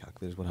them,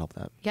 calculators would help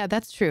that. Yeah,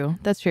 that's true.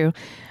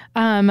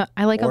 I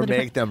like all the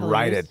make them colors.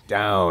 write it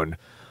down,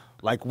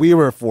 like we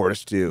were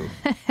forced to.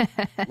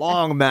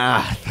 Long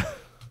math.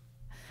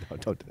 No,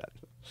 don't do that.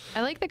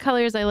 I like the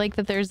colors. I like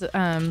that there's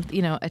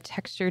a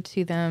texture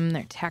to them.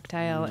 They're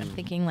tactile. I'm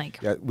thinking like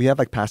Yeah, we have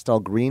like pastel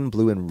green,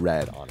 blue, and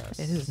red on us.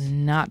 it is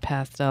not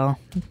pastel.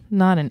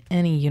 Not in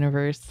any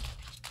universe.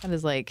 That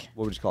is like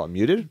What would you call it?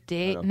 Muted?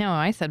 no,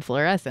 I said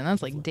fluorescent.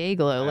 That's like day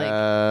glow. Like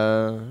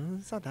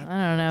It's not that.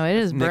 I don't know. It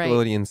is bright.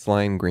 Nickelodeon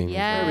slime green.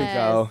 Yes, There we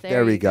go. there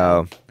There we you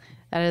go.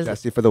 That is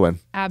Jesse for the win.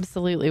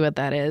 absolutely what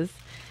that is.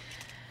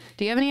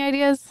 Do you have any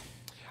ideas?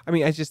 I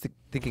mean, I was just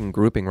thinking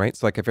grouping, right?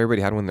 So like if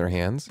everybody had one in their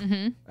hands,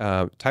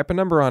 type a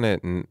number on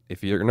it, and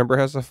if your number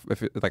has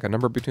like a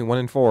number between 1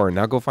 and 4,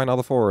 now go find all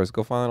the 4s,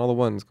 go find all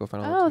the 1s, go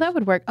find all the 2s. Oh, that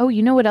would work. Oh,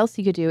 you know what else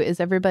you could do is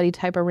everybody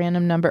type a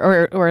random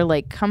number or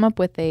like come up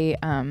with a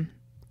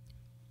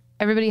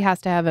everybody has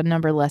to have a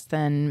number less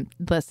than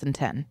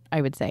 10,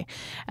 I would say.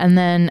 And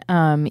then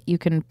you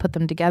can put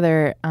them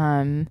together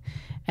and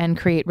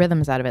create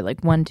rhythms out of it,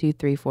 like 1, 2,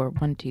 3, 4,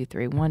 1, 2,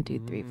 3, 1, 2,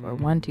 3, 4,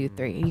 1, 2,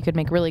 3. You could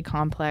make really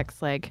complex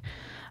like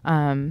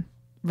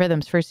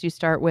rhythms. First you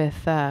start with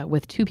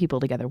 2 people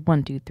together,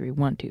 1, 2, 3,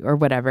 1, 2, or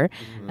whatever.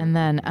 And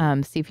then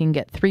see if you can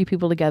get 3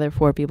 people together,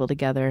 4 people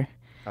together.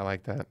 I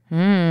like that.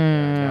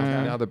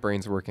 Now the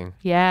brain's working.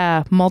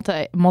 Yeah,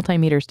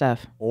 multimeter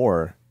stuff.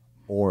 Or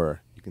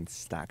you can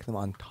stack them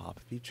on top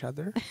of each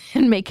other.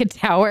 And make a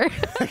tower.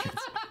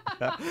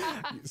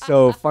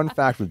 So, fun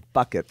fact with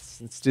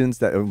buckets, students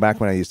that back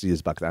when I used to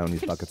use buckets, I don't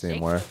use buckets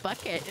anymore. Shake the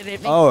bucket and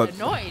it makes Oh. a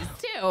noise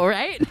too,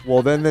 right?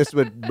 Well, then this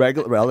would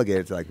relegate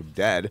it to like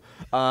dead.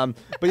 But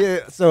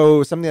yeah,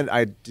 so something that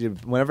I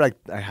did whenever I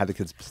had the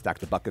kids stack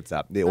the buckets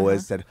up, they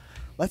always said,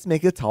 "Let's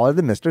make it taller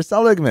than Mr.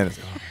 Seligman." It's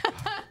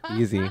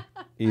like,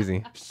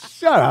 Easy.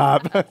 shut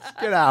up,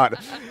 get out.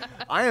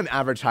 I am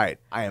average height.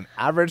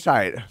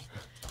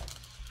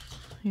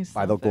 He's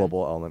By the something.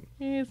 global element.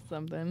 He's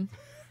something.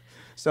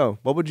 So,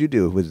 what would you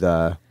do with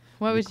What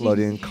would you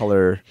Nickelodeon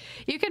color?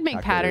 You could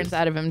make calculators? patterns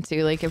out of them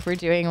too. Like if we're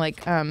doing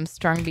like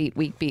strong beat,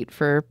 weak beat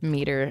for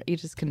meter, you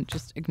can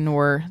just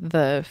ignore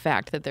the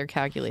fact that they're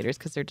calculators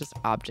because they're just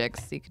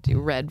objects. You could do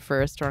red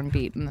for a strong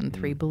beat and then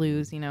 3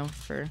 blues,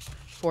 for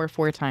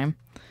 4 time.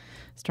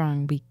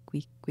 Strong, weak,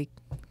 weak, weak.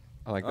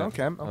 I like that.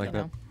 Okay. I like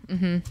that.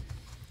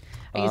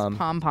 I use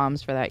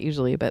pom-poms for that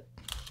usually, but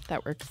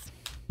that works.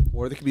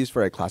 Or they could be used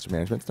for like classroom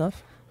management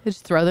stuff.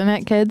 Just throw them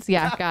at kids?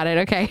 Yeah, got it.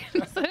 Okay.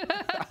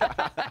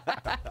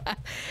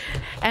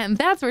 And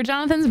that's where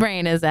Jonathan's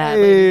brain is at,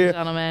 ladies and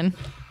gentlemen.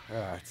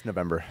 It's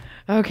November.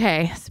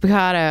 Okay,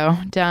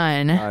 Spiccato,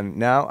 done.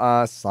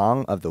 Now,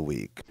 song of the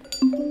week.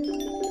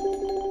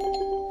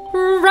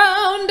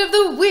 Round of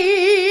the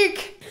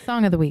week.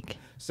 Song of the week.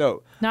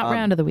 So Not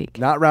round of the week.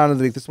 Not round of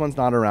the week. This one's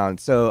not around.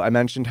 So I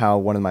mentioned how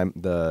one of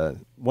the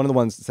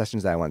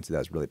sessions that I went to that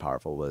was really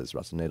powerful was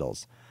Russell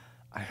Nadle's.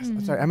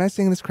 Sorry, am I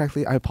saying this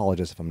correctly? I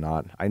apologize if I'm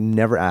not. I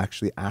never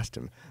actually asked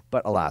him,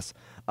 but alas,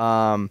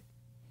 leave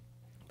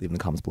in the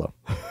comments below.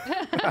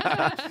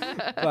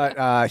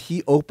 But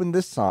he opened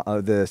the song,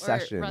 the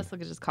session. Russell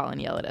could just call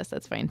and yell at us.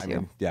 That's fine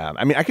too.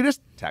 I mean, I could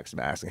just text him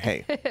asking,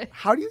 "Hey,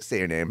 how do you say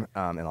your name?"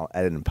 And I'll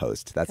edit and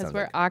post. That's because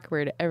we're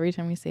awkward every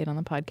time we say it on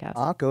the podcast.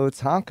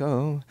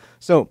 Taco.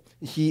 So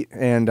he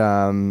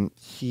don't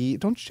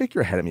shake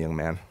your head at me, young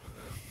man.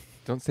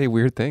 Don't say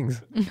weird things.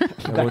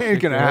 That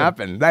ain't gonna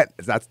happen.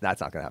 That's not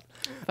gonna happen.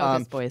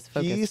 Focus, boys.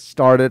 Focus. He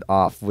started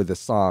off with a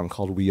song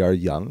called "We Are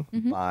Young"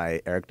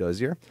 by Eric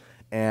Dozier,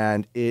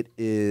 and it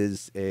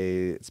is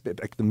the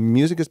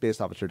music is based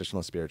off a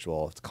traditional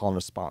spiritual. It's call and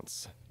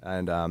response,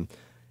 and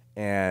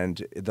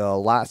the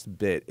last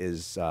bit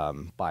is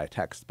by a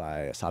text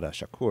by Asada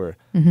Shakur,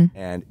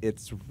 and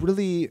it's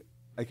really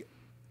like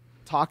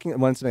talking.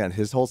 Once again,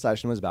 his whole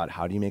session was about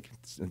how do you make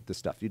the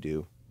stuff you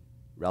do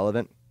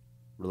relevant,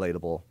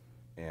 relatable.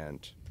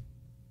 And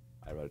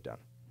I wrote it down.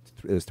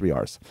 It was 3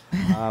 R's.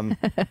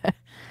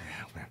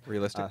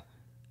 Realistic.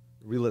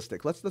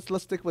 Realistic. Let's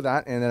stick with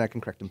that, and then I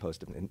can correct and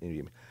post if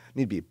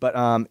need be. But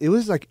it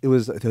was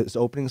his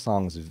opening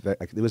song was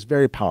it was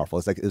very powerful.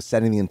 It's like it was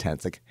setting the intent.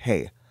 It's like,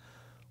 hey,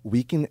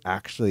 we can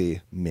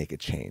actually make a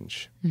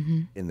change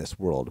in this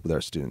world with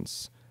our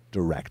students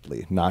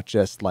directly, not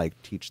just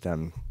teach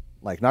them.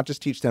 Not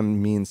just teach them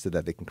means so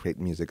that they can create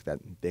music that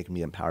they can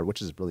be empowered,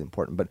 which is really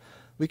important, but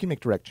we can make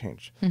direct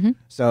change.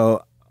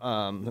 So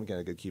let me get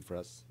a good key for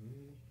us.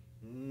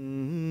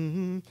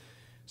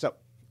 So,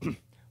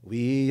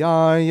 we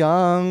are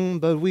young,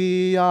 but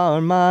we are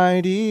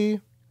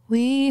mighty.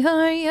 We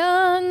are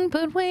young,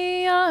 but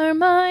we are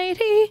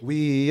mighty.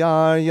 We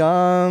are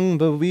young,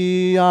 but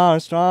we are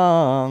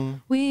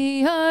strong.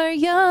 We are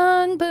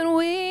young, but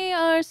we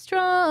are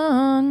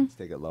strong. Let's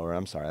take it lower.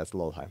 I'm sorry, that's a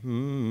little high.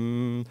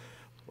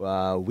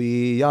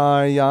 We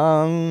are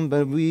young,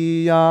 but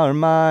we are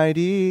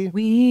mighty.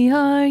 We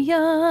are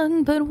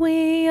young, but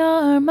we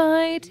are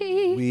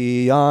mighty.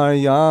 We are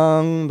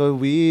young, but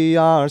we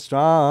are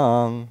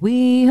strong.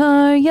 We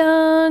are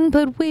young,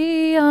 but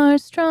we are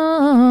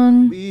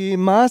strong. We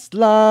must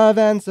love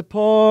and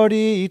support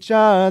each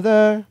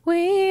other.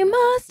 We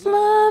must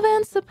love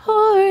and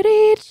support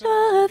each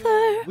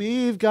other.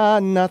 We've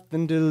got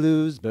nothing to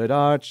lose but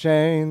our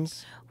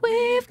chains.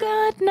 We've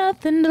got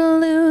nothing to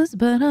lose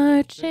but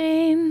our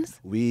chains.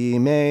 We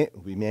may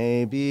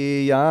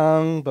be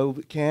young,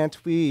 but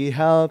can't we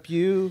help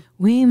you?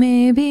 We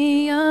may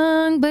be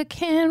young, but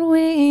can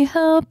we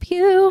help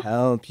you?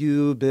 Help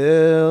you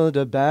build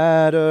a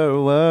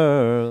better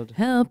world.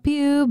 Help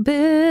you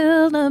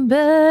build a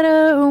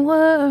better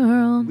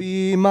world.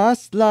 We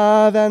must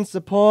love and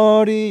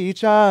support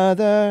each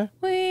other.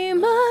 We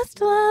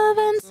must love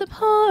and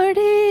support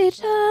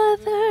each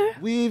other.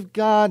 We've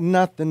got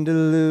nothing to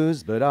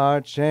lose but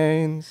our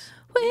chains.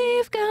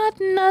 We've got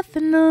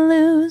nothing to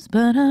lose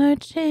but our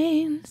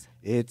chains.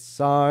 It's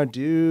our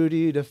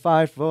duty to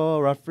fight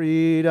for our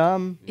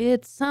freedom.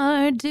 It's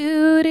our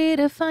duty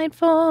to fight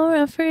for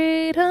our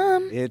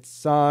freedom.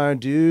 It's our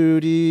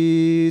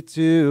duty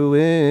to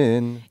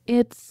win.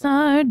 It's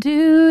our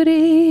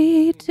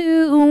duty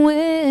to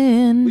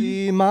win.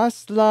 We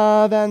must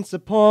love and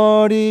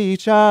support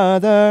each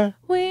other.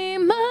 We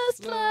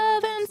must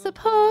love and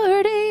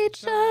support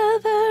each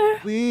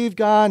other. We've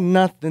got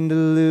nothing to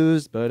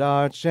lose but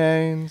our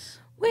chains.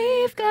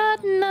 We've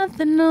got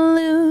nothing to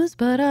lose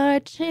but our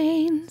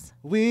chains.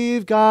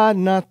 We've got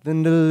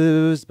nothing to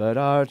lose but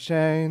our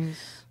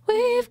chains.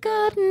 We've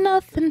got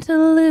nothing to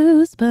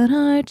lose but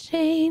our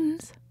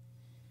chains.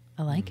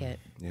 I like it.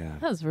 Yeah.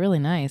 That was really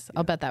nice.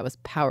 I'll bet that was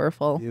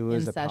powerful It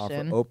was in a session.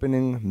 powerful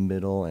opening,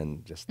 middle,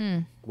 and just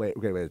great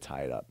way to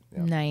tie it up.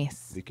 Yeah.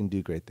 Nice. We can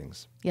do great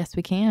things. Yes,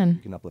 we can.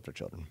 We can uplift our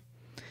children.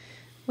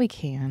 We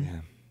can.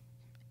 Yeah.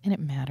 And it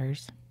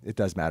matters. It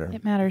does matter.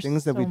 It matters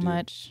Things so that we do.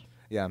 much.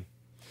 Yeah.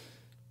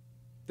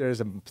 There's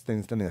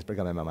something that's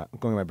going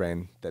in my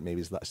brain that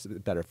maybe is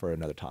better for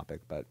another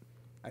topic, but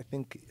I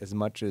think as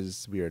much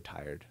as we are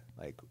tired,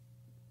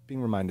 being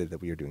reminded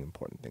that we are doing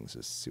important things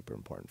is super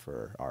important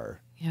for our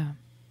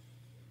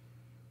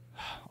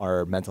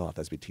mental health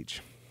as we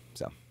teach.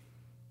 So,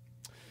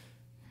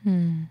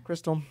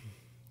 Crystal,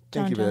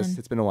 thank you for this. John.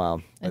 It's been a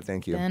while, but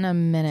thank you. It's been a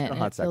minute. It's been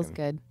a hot It feels second.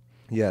 good.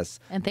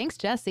 Yes. And thanks,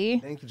 Jesse.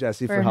 Thank you,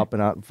 Jesse, for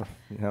helping out.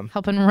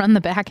 Helping run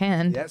the back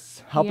end.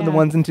 Yes, helping the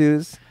ones and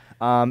twos.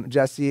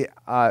 Jesse,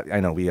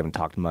 I know we haven't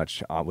talked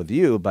much with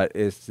you, but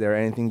is there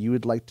anything you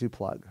would like to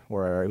plug,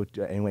 or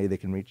any way they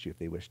can reach you if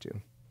they wish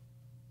to?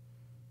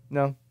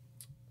 No?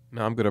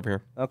 No, I'm good up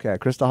here. Okay.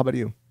 Crystal, how about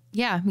you?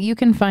 Yeah, you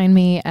can find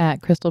me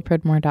at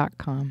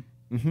crystalpridmore.com.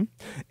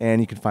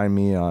 And you can find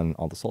me on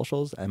all the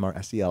socials,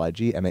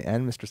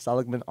 MrSeligman, Mr.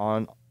 Seligman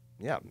on,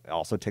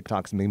 also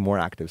TikTok's being more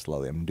active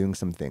slowly. I'm doing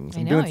some things.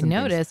 I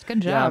noticed. Good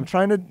job. Yeah, I'm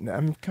kind of,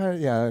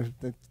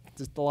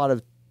 just a lot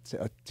of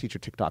teacher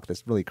TikTok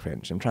that's really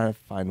cringe. I'm trying to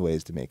find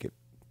ways to make it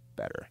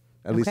better.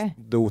 At least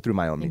through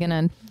my own You're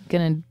media.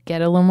 gonna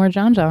get a little more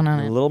John A on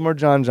it. little more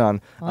John. I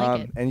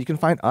like it. And you can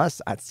find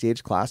us at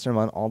CH Classroom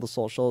on all the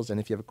socials. And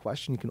if you have a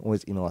question, you can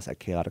always email us at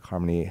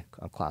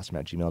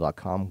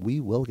chaoticharmonyclassroom@gmail.com. We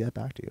will get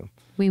back to you.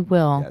 We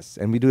will. Yes.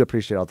 And we do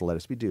appreciate all the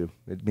letters. We do.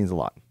 It means a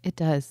lot. It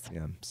does.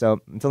 Yeah.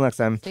 So until next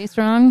time. Stay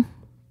strong.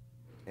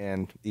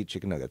 And eat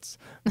chicken nuggets.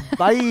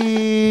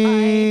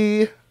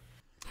 Bye.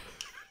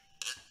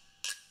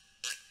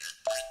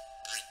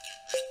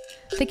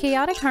 The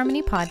Chaotic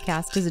Harmony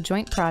podcast is a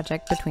joint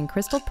project between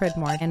Crystal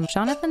Pridmore and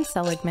Jonathan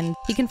Seligman.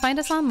 You can find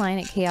us online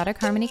at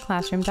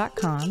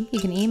chaoticharmonyclassroom.com. You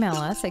can email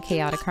us at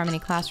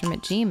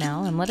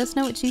chaoticharmonyclassroom@gmail and let us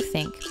know what you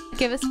think.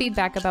 Give us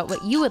feedback about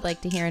what you would like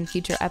to hear in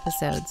future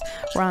episodes.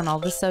 We're on all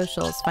the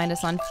socials. Find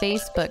us on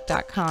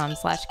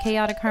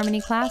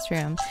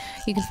facebook.com/chaoticharmonyclassroom.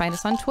 You can find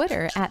us on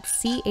Twitter at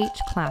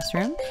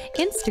 @CHClassroom,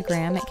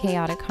 Instagram at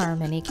Chaotic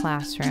Harmony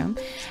Classroom,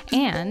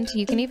 and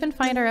you can even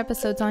find our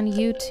episodes on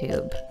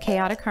YouTube.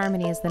 Chaotic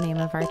Harmony is the name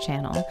of our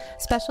channel.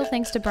 Special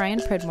thanks to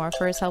Bryan Pridmore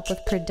for his help with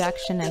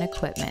production and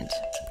equipment.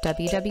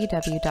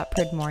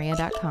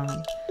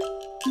 www.pridmoria.com.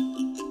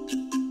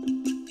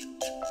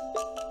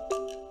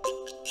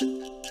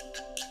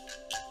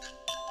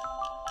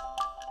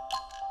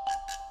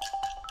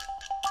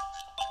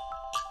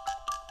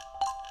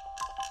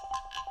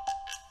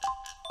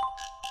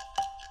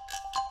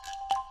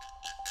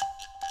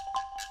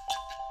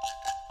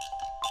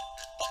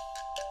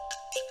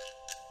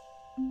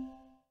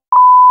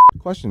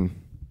 Question.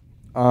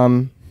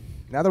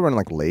 Now that we're in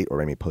like late or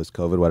maybe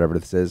post-COVID, whatever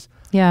this is,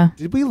 Yeah.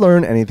 did we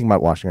learn anything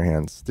about washing our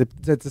hands?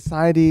 Did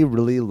society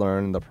really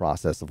learn the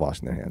process of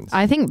washing their hands?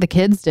 I think the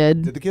kids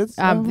did. Did the kids?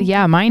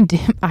 Yeah, mine did.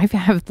 I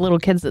have little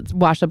kids that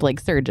wash up like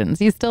surgeons.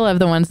 You still have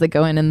the ones that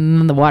go in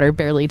and the water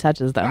barely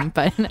touches them.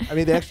 But I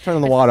mean, the extra turn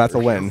on the water, that's a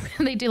win.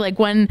 they do like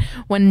one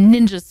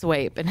ninja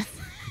swipe and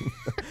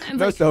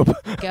No soap.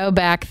 go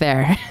back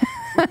there.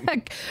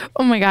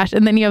 Oh my gosh.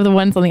 And then you have the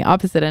ones on the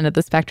opposite end of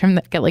the spectrum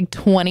that get like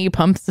 20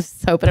 pumps of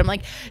soap. And I'm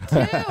like,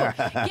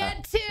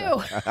 get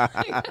 2.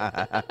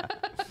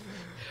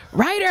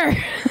 Ryder.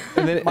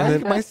 And then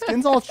My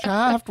skin's all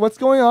chapped. What's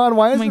going on?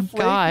 Why is my it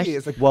flaky? gosh.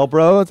 It's like, well,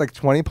 bro, it's like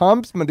 20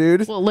 pumps, my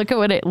dude. Well, look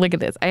at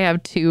this. I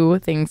have 2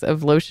 things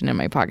of lotion in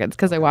my pockets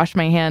because I wash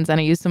my hands and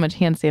I use so much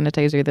hand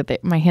sanitizer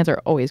that my hands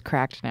are always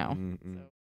cracked now.